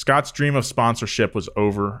 Scott's dream of sponsorship was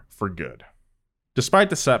over for good. Despite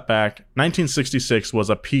the setback, 1966 was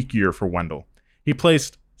a peak year for Wendell. He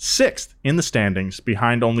placed 6th in the standings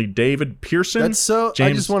behind only David Pearson. That's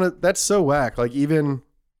so whack. Like, even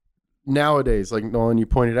nowadays, like Nolan, you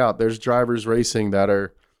pointed out, there's drivers racing that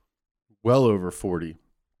are well over 40.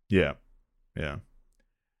 Yeah.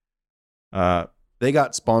 They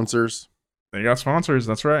got sponsors.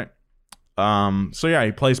 That's right.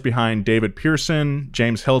 He placed behind David Pearson,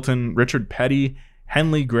 James Hilton, Richard Petty,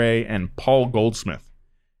 Henley Gray, and Paul Goldsmith.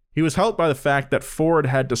 He was helped by the fact that Ford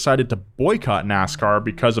had decided to boycott NASCAR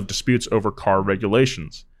because of disputes over car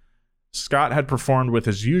regulations. Scott had performed with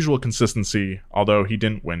his usual consistency, although he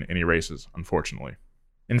didn't win any races, unfortunately.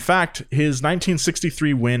 In fact, his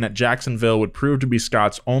 1963 win at Jacksonville would prove to be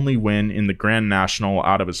Scott's only win in the Grand National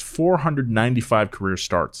out of his 495 career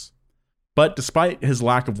starts. But despite his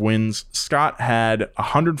lack of wins, Scott had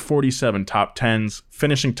 147 top 10s,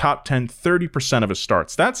 finishing top 10 30% of his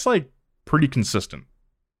starts. That's like pretty consistent.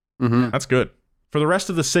 Mm-hmm. That's good. For the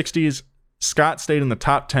rest of the 60s, Scott stayed in the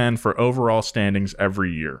top 10 for overall standings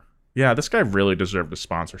every year. Yeah, this guy really deserved a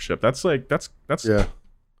sponsorship. That's good.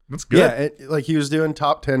 Yeah, like he was doing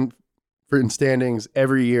top 10 in standings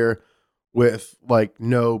every year with like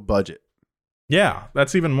no budget. Yeah,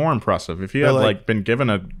 that's even more impressive. If he had like been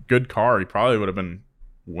given a good car, he probably would have been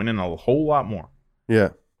winning a whole lot more. Yeah.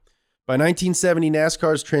 By 1970,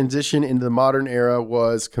 NASCAR's transition into the modern era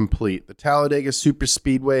was complete. The Talladega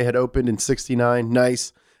Superspeedway had opened in '69,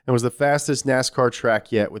 nice, and was the fastest NASCAR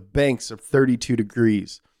track yet, with banks of 32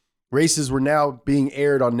 degrees. Races were now being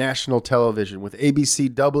aired on national television, with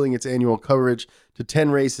ABC doubling its annual coverage to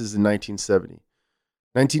 10 races in 1970.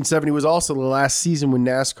 1970 was also the last season when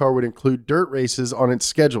NASCAR would include dirt races on its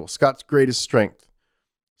schedule, Scott's greatest strength.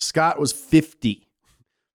 Scott was 50,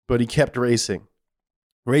 but he kept racing.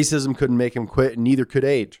 Racism couldn't make him quit, and neither could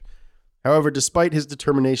age. However, despite his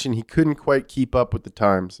determination, he couldn't quite keep up with the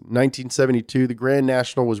times. In 1972, the Grand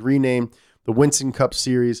National was renamed the Winston Cup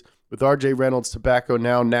Series, with R.J. Reynolds Tobacco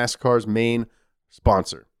now NASCAR's main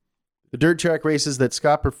sponsor. The dirt track races that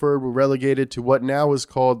Scott preferred were relegated to what now is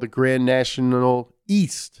called the Grand National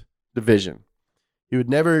East Division. He would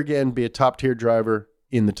never again be a top-tier driver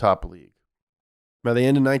in the top league. By the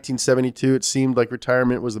end of 1972, it seemed like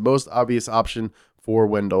retirement was the most obvious option for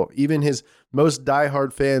Wendell. Even his most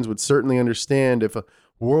diehard fans would certainly understand if a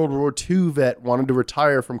World War II vet wanted to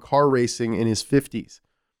retire from car racing in his 50s.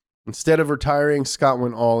 Instead of retiring, Scott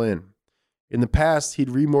went all in. In the past, he'd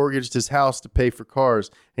remortgaged his house to pay for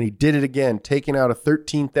cars, and he did it again, taking out a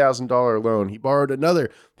 $13,000 loan. He borrowed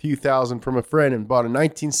another few thousand from a friend and bought a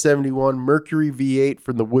 1971 Mercury V8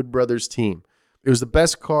 from the Wood Brothers team. It was the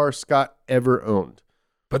best car Scott ever owned.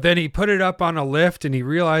 But then he put it up on a lift and he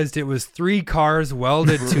realized it was 3 cars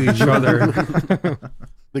welded to each other.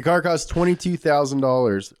 The car cost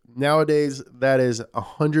 $22,000. Nowadays, that is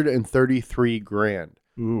 $133,000.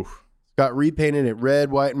 Oof. Scott repainted it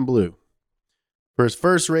red, white, and blue. For his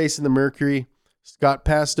first race in the Mercury, Scott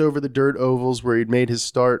passed over the dirt ovals where he'd made his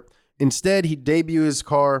start. Instead, he'd debut his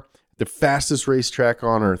car at the fastest racetrack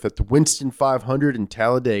on earth, at the Winston 500 in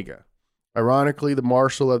Talladega. Ironically, the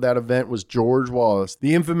marshal of that event was George Wallace,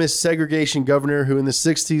 the infamous segregation governor who in the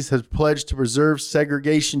 60s has pledged to preserve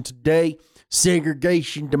segregation today,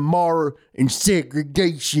 segregation tomorrow, and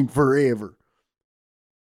segregation forever.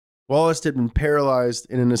 Wallace had been paralyzed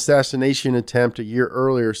in an assassination attempt a year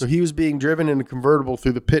earlier, so he was being driven in a convertible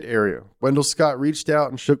through the pit area. Wendell Scott reached out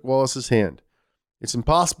and shook Wallace's hand. It's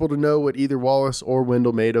impossible to know what either Wallace or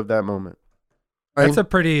Wendell made of that moment. That's a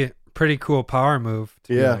pretty cool power move.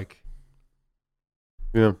 Yeah.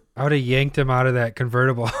 Yeah. I would have yanked him out of that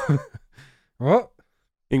convertible. Well,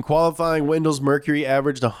 in qualifying, Wendell's Mercury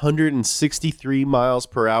averaged 163 miles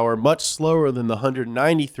per hour, much slower than the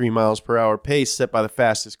 193 miles per hour pace set by the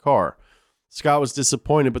fastest car. Scott was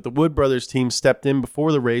disappointed, but the Wood Brothers team stepped in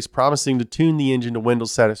before the race, promising to tune the engine to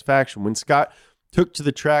Wendell's satisfaction. When Scott took to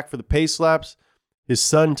the track for the pace laps, his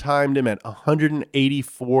son timed him at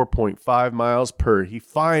 184.5 miles per. He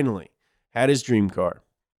finally had his dream car.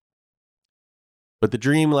 But the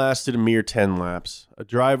dream lasted a mere 10 laps. A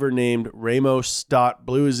driver named Ramo Stott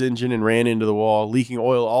blew his engine and ran into the wall, leaking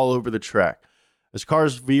oil all over the track. As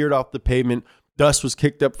cars veered off the pavement, dust was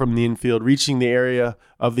kicked up from the infield, reaching the area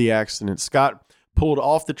of the accident. Scott pulled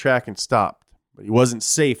off the track and stopped, but he wasn't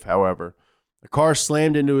safe, however. A car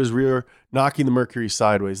slammed into his rear, knocking the Mercury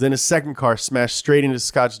sideways. Then a second car smashed straight into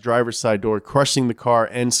Scott's driver's side door, crushing the car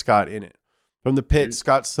and Scott in it. From the pit,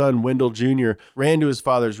 Scott's son, Wendell Jr., ran to his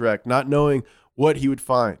father's wreck, not knowing what he would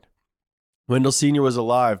find. Wendell Sr. was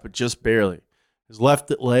alive, but just barely. His left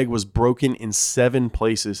leg was broken in 7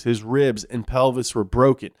 places. His ribs and pelvis were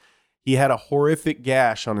broken. He had a horrific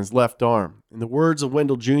gash on his left arm. In the words of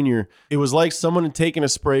Wendell Jr., it was like someone had taken a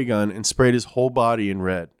spray gun and sprayed his whole body in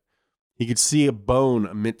red. He could see a bone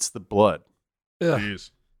amidst the blood.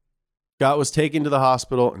 Jeez. Scott was taken to the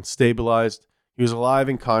hospital and stabilized. He was alive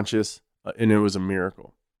and conscious, and it was a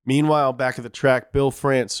miracle. Meanwhile, back at the track, Bill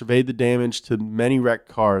France surveyed the damage to many wrecked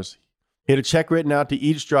cars. He had a check written out to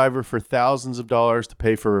each driver for thousands of dollars to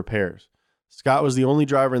pay for repairs. Scott was the only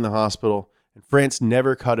driver in the hospital, and France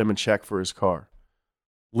never cut him a check for his car,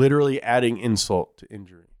 literally adding insult to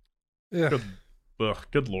injury. yeah.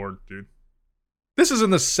 Good Lord, dude. This is in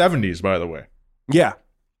the 70s, by the way. Yeah.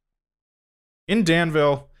 In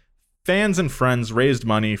Danville, fans and friends raised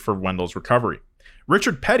money for Wendell's recovery.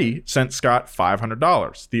 Richard Petty sent Scott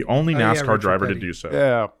 $500, the only NASCAR driver to do so.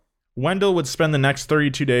 Yeah. Wendell would spend the next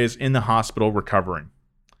 32 days in the hospital recovering.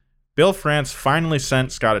 Bill France finally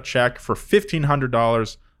sent Scott a check for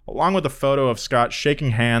 $1,500, along with a photo of Scott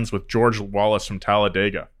shaking hands with George Wallace from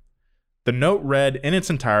Talladega. The note read in its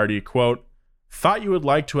entirety, quote, "Thought you would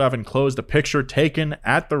like to have enclosed a picture taken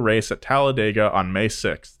at the race at Talladega on May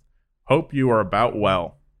 6th. Hope you are about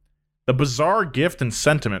well." The bizarre gift and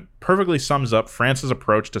sentiment perfectly sums up France's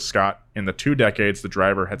approach to Scott in the 2 decades the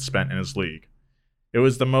driver had spent in his league. It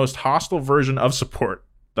was the most hostile version of support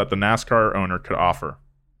that the NASCAR owner could offer.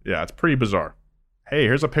 Yeah, it's pretty bizarre. Hey,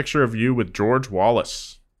 here's a picture of you with George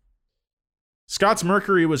Wallace. Scott's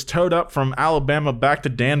Mercury was towed up from Alabama back to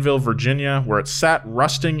Danville, Virginia, where it sat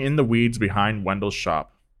rusting in the weeds behind Wendell's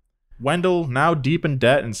shop. Wendell, now deep in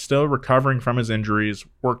debt and still recovering from his injuries,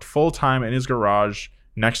 worked full-time in his garage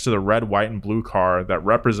next to the red, white, and blue car that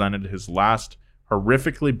represented his last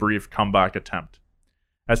horrifically brief comeback attempt.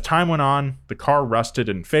 As time went on, the car rusted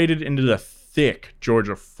and faded into the thick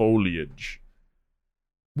Georgia foliage.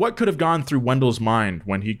 What could have gone through Wendell's mind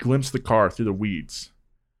when he glimpsed the car through the weeds?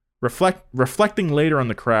 Reflecting later on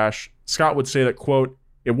the crash, Scott would say that, quote,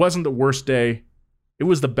 "It wasn't the worst day. It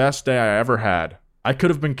was the best day I ever had. I could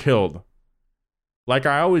have been killed. Like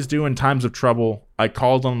I always do in times of trouble, I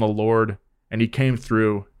called on the Lord, and he came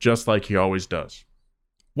through just like he always does."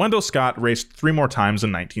 Wendell Scott raced 3 more times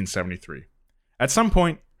in 1973. At some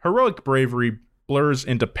point, heroic bravery blurs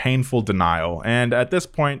into painful denial, and at this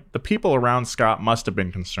point, the people around Scott must have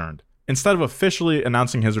been concerned. Instead of officially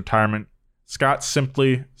announcing his retirement, Scott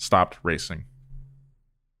simply stopped racing.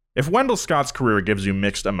 If Wendell Scott's career gives you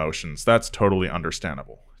mixed emotions, that's totally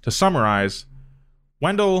understandable. To summarize,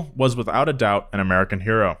 Wendell was without a doubt an American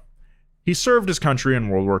hero. He served his country in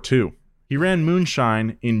World War II. He ran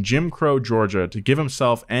moonshine in Jim Crow, Georgia to give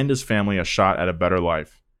himself and his family a shot at a better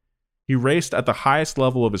life. He raced at the highest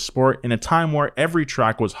level of his sport in a time where every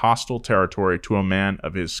track was hostile territory to a man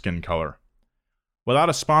of his skin color. Without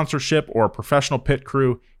a sponsorship or a professional pit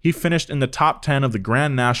crew, he finished in the top 10 of the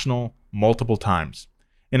Grand National multiple times.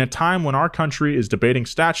 In a time when our country is debating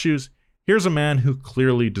statues, here's a man who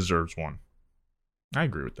clearly deserves one. I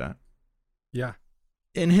agree with that. Yeah.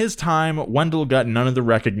 In his time, Wendell got none of the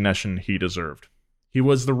recognition he deserved. He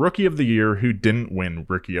was the Rookie of the Year who didn't win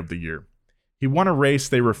Rookie of the Year. He won a race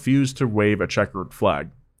they refused to wave a checkered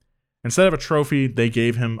flag. Instead of a trophy, they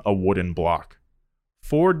gave him a wooden block.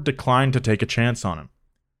 Ford declined to take a chance on him.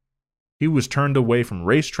 He was turned away from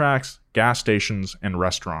racetracks, gas stations, and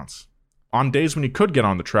restaurants. On days when he could get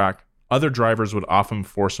on the track, other drivers would often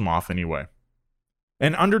force him off anyway.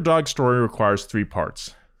 An underdog story requires 3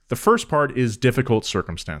 parts. The first part is difficult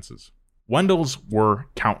circumstances. Wendell's were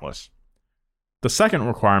countless. The second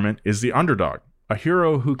requirement is the underdog, a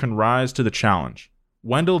hero who can rise to the challenge.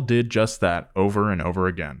 Wendell did just that over and over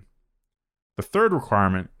again. The third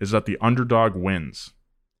requirement is that the underdog wins.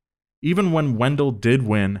 Even when Wendell did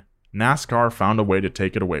win, NASCAR found a way to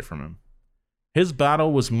take it away from him. His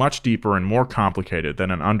battle was much deeper and more complicated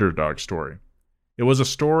than an underdog story. It was a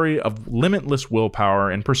story of limitless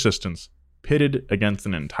willpower and persistence pitted against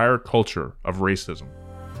an entire culture of racism.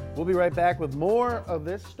 We'll be right back with more of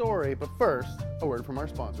this story, but first, a word from our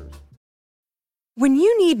sponsors. When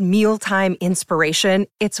you need mealtime inspiration,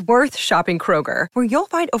 it's worth shopping Kroger, where you'll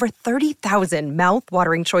find over 30,000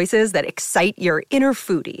 mouth-watering choices that excite your inner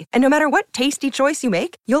foodie. And no matter what tasty choice you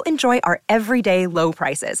make, you'll enjoy our everyday low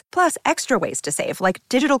prices, plus extra ways to save, like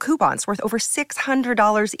digital coupons worth over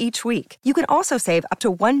 $600 each week. You can also save up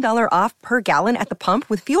to $1 off per gallon at the pump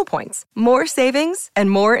with fuel points. More savings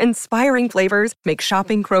and more inspiring flavors make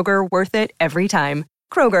shopping Kroger worth it every time.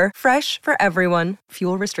 Kroger, fresh for everyone.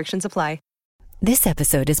 Fuel restrictions apply. This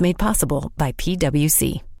episode is made possible by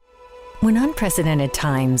PwC. When unprecedented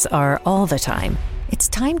times are all the time, it's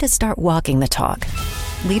time to start walking the talk.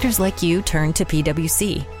 Leaders like you turn to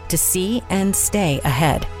PwC to see and stay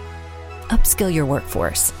ahead. Upskill your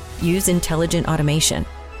workforce, use intelligent automation,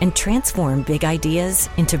 and transform big ideas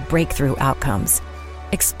into breakthrough outcomes.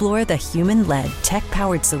 Explore the human-led,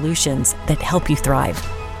 tech-powered solutions that help you thrive.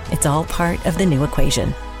 It's all part of The New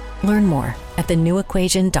Equation. Learn more at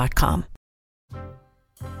thenewequation.com.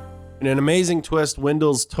 In an amazing twist,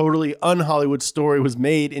 Wendell's totally un-Hollywood story was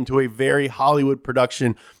made into a very Hollywood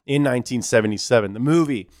production in 1977. The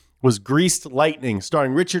movie was Greased Lightning,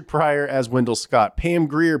 starring Richard Pryor as Wendell Scott. Pam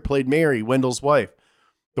Grier played Mary, Wendell's wife.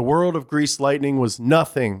 The world of Greased Lightning was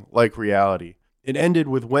nothing like reality. It ended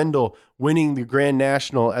with Wendell winning the Grand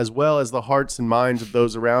National as well as the hearts and minds of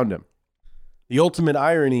those around him. The ultimate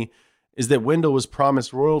irony is that Wendell was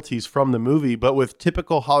promised royalties from the movie, but with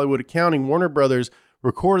typical Hollywood accounting, Warner Brothers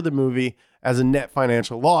recorded the movie as a net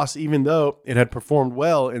financial loss, even though it had performed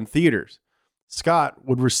well in theaters. Scott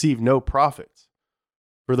would receive no profits.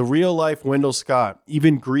 For the real-life Wendell Scott,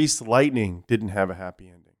 even Greased Lightning didn't have a happy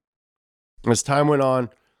ending. As time went on,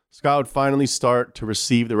 Scott would finally start to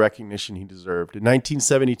receive the recognition he deserved. In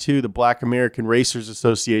 1972, the Black American Racers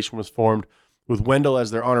Association was formed, with Wendell as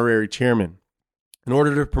their honorary chairman, in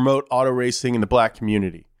order to promote auto racing in the black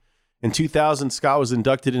community. In 2000, Scott was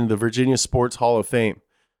inducted into the Virginia Sports Hall of Fame.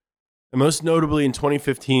 And most notably, in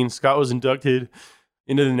 2015, Scott was inducted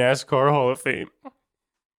into the NASCAR Hall of Fame.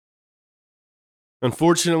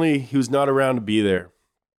 Unfortunately, he was not around to be there.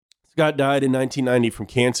 Scott died in 1990 from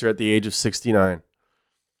cancer at the age of 69.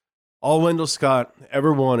 All Wendell Scott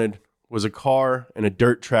ever wanted was a car and a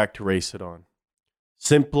dirt track to race it on.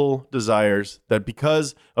 Simple desires that,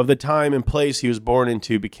 because of the time and place he was born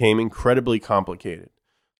into, became incredibly complicated.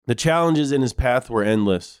 The challenges in his path were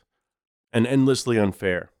endless and endlessly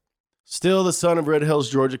unfair. Still, the son of Red Hills,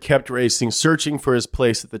 Georgia kept racing, searching for his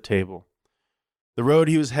place at the table. The road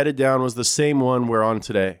he was headed down was the same one we're on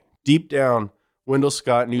today. Deep down, Wendell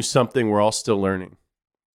Scott knew something we're all still learning.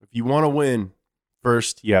 If you want to win,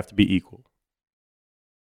 first you have to be equal.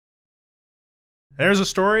 There's a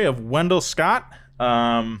story of Wendell Scott.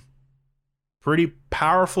 Pretty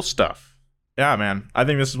powerful stuff. Yeah, man. I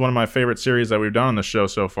think this is one of my favorite series that we've done on the show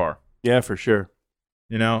so far. Yeah, for sure.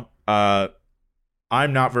 You know,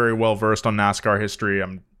 I'm not very well versed on NASCAR history.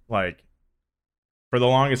 I'm like, for the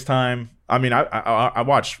longest time, I mean, I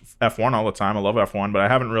watch F1 all the time. I love F1, but I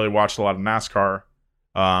haven't really watched a lot of NASCAR.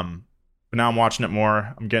 But now I'm watching it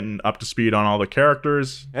more. I'm getting up to speed on all the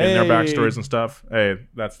characters and their backstories and stuff. Hey,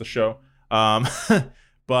 that's the show.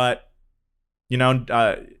 But, you know,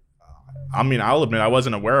 I mean, I'll admit I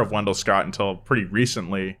wasn't aware of Wendell Scott until pretty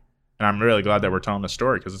recently, and I'm really glad that we're telling this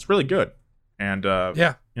story because it's really good and,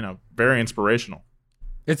 you know, very inspirational.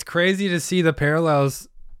 It's crazy to see the parallels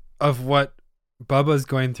of what Bubba's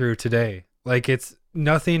going through today. Like,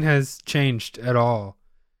 nothing has changed at all.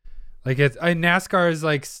 Like, NASCAR is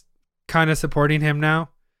like kind of supporting him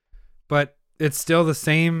now, but it's still the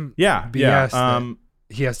same BS that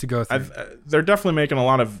he has to go through. They're definitely making a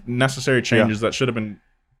lot of necessary changes that should have been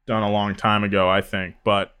done a long time ago, I think.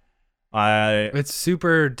 But it's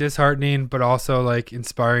super disheartening, but also like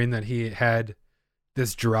inspiring that he had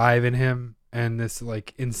this drive in him and this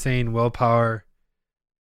like insane willpower.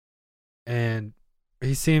 And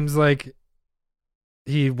he seems like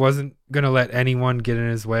he wasn't going to let anyone get in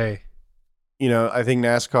his way. You know, I think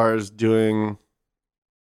NASCAR is doing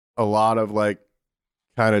a lot of like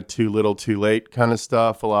kind of too little, too late kind of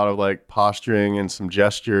stuff, a lot of like posturing and some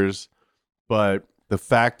gestures. But the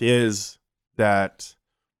fact is that,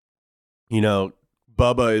 you know,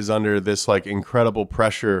 Bubba is under this like incredible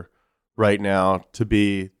pressure right now to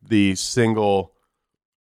be the single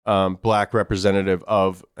black representative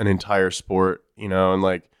of an entire sport, you know, and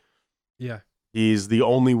like, he's the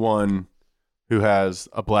only one who has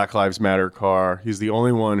a Black Lives Matter car. He's the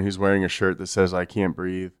only one who's wearing a shirt that says "I can't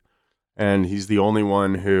breathe." And he's the only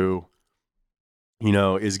one who, you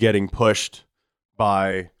know, is getting pushed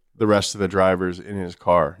by the rest of the drivers in his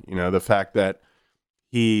car. You know, the fact that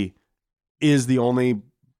he is the only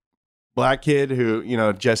black kid who, you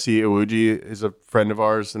know, Jesse Iwuji is a friend of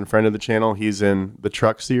ours and a friend of the channel. He's in the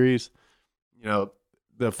truck series. You know,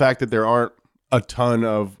 the fact that there aren't a ton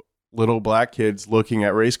of little black kids looking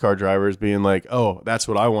at race car drivers being like, oh, that's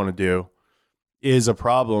what I want to do, is a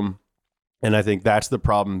problem. And I think that's the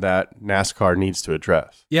problem that NASCAR needs to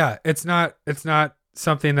address. Yeah, it's not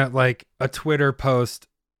something that like a Twitter post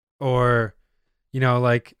or, you know,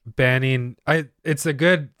 like banning. It's a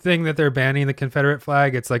good thing that they're banning the Confederate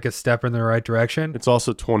flag. It's like a step in the right direction. It's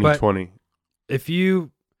also 2020. But if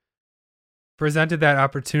you presented that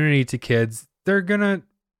opportunity to kids, you're gonna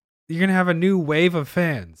have a new wave of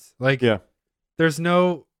fans. Like,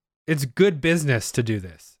 it's good business to do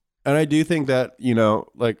this. And I do think that, you know,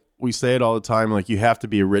 like we say it all the time, like you have to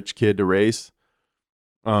be a rich kid to race.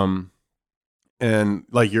 And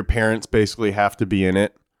like your parents basically have to be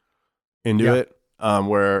into it.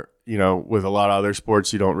 Where, you know, with a lot of other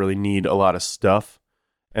sports, you don't really need a lot of stuff,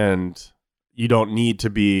 and you don't need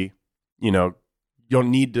to be, you know, you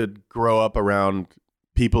don't need to grow up around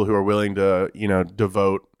people who are willing to, you know,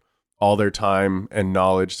 devote all their time and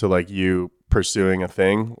knowledge to like you pursuing a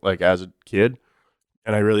thing like as a kid.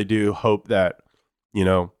 And I really do hope that, you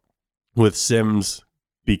know, with sims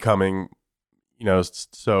becoming, you know,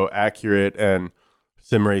 so accurate and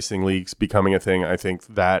sim racing leagues becoming a thing, I think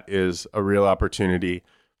that is a real opportunity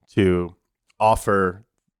to offer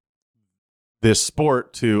this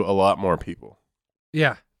sport to a lot more people.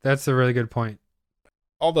 Yeah, that's a really good point.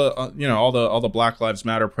 All the you know, all the Black Lives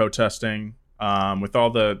Matter protesting, with all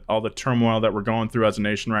the turmoil that we're going through as a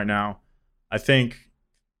nation right now, I think,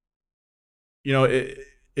 you know, it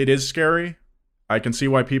is scary. I can see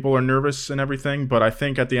why people are nervous and everything, but I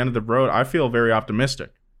think at the end of the road, I feel very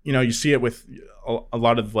optimistic. You know, you see it with a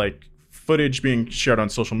lot of like footage being shared on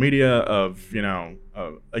social media of, you know,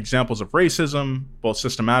 examples of racism, both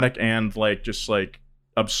systematic and like just like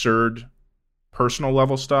absurd personal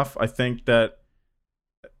level stuff. I think there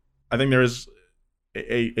is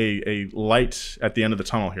a light at the end of the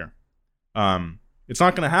tunnel here. It's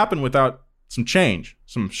not going to happen without some change,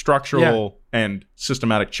 some structural and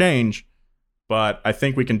systematic change, but I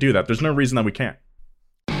think we can do that. There's no reason that we can't.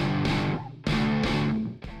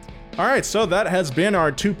 All right, so that has been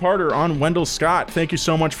our two-parter on Wendell Scott. Thank you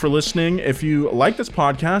so much for listening. If you like this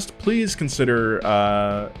podcast, please consider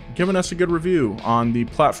giving us a good review on the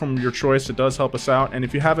platform of your choice. It does help us out. And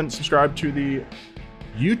if you haven't subscribed to the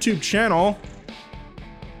YouTube channel,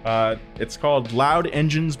 It's called Loud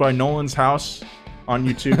Engines by Nolan's House on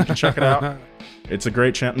YouTube. You can check it out. It's a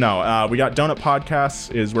great channel. No, we got Donut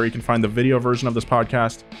Podcasts is where you can find the video version of this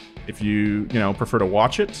podcast if you prefer to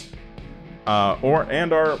watch it.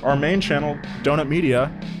 And our main channel, Donut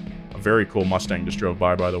Media. A very cool Mustang just drove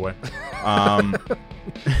by the way.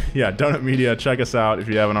 Yeah, Donut Media. Check us out if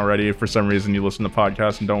you haven't already. If for some reason you listen to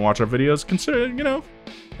podcasts and don't watch our videos, consider,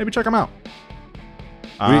 maybe check them out.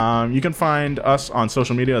 You can find us on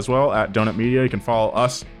social media as well at Donut Media. You can follow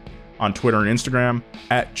us on Twitter and Instagram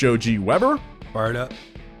at Joe G. Weber. Fired up.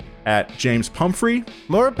 At James Pumphrey.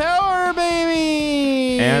 More power,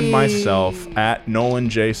 baby! And myself at Nolan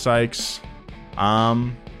J. Sykes.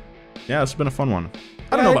 Yeah, it's been a fun one.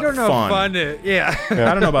 I don't know about fun. Yeah. I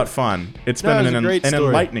don't know about fun. It's been an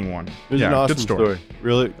enlightening one. It was an awesome story.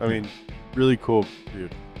 Really, really cool,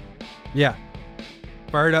 dude. Yeah.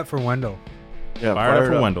 Fired up for Wendell. Yeah, fired up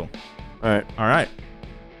for Wendell. All right.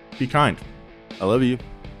 Be kind. I love you.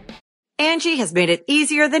 Angie has made it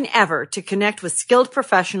easier than ever to connect with skilled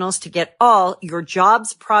professionals to get all your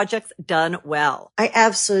jobs projects done well. I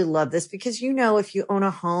absolutely love this because, if you own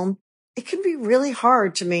a home, it can be really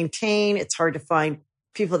hard to maintain. It's hard to find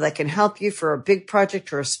people that can help you for a big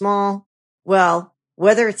project or a small. Well,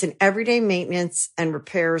 whether it's in everyday maintenance and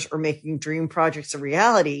repairs or making dream projects a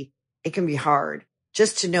reality, it can be hard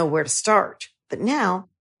just to know where to start. But now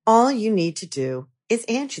all you need to do is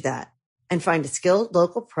Angie that and find a skilled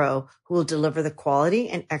local pro who will deliver the quality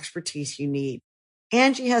and expertise you need.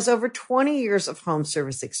 Angie has over 20 years of home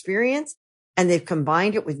service experience, and they've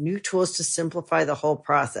combined it with new tools to simplify the whole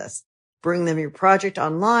process. Bring them your project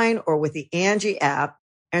online or with the Angie app,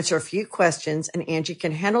 answer a few questions, and Angie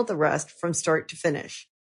can handle the rest from start to finish.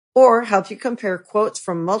 Or help you compare quotes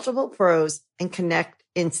from multiple pros and connect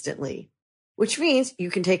instantly, which means you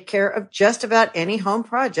can take care of just about any home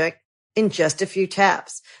project in just a few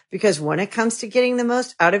taps. Because when it comes to getting the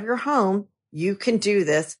most out of your home, you can do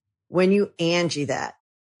this when you Angie that.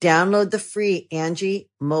 Download the free Angie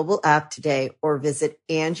mobile app today or visit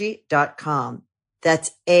Angie.com.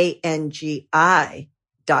 That's ANGI.com.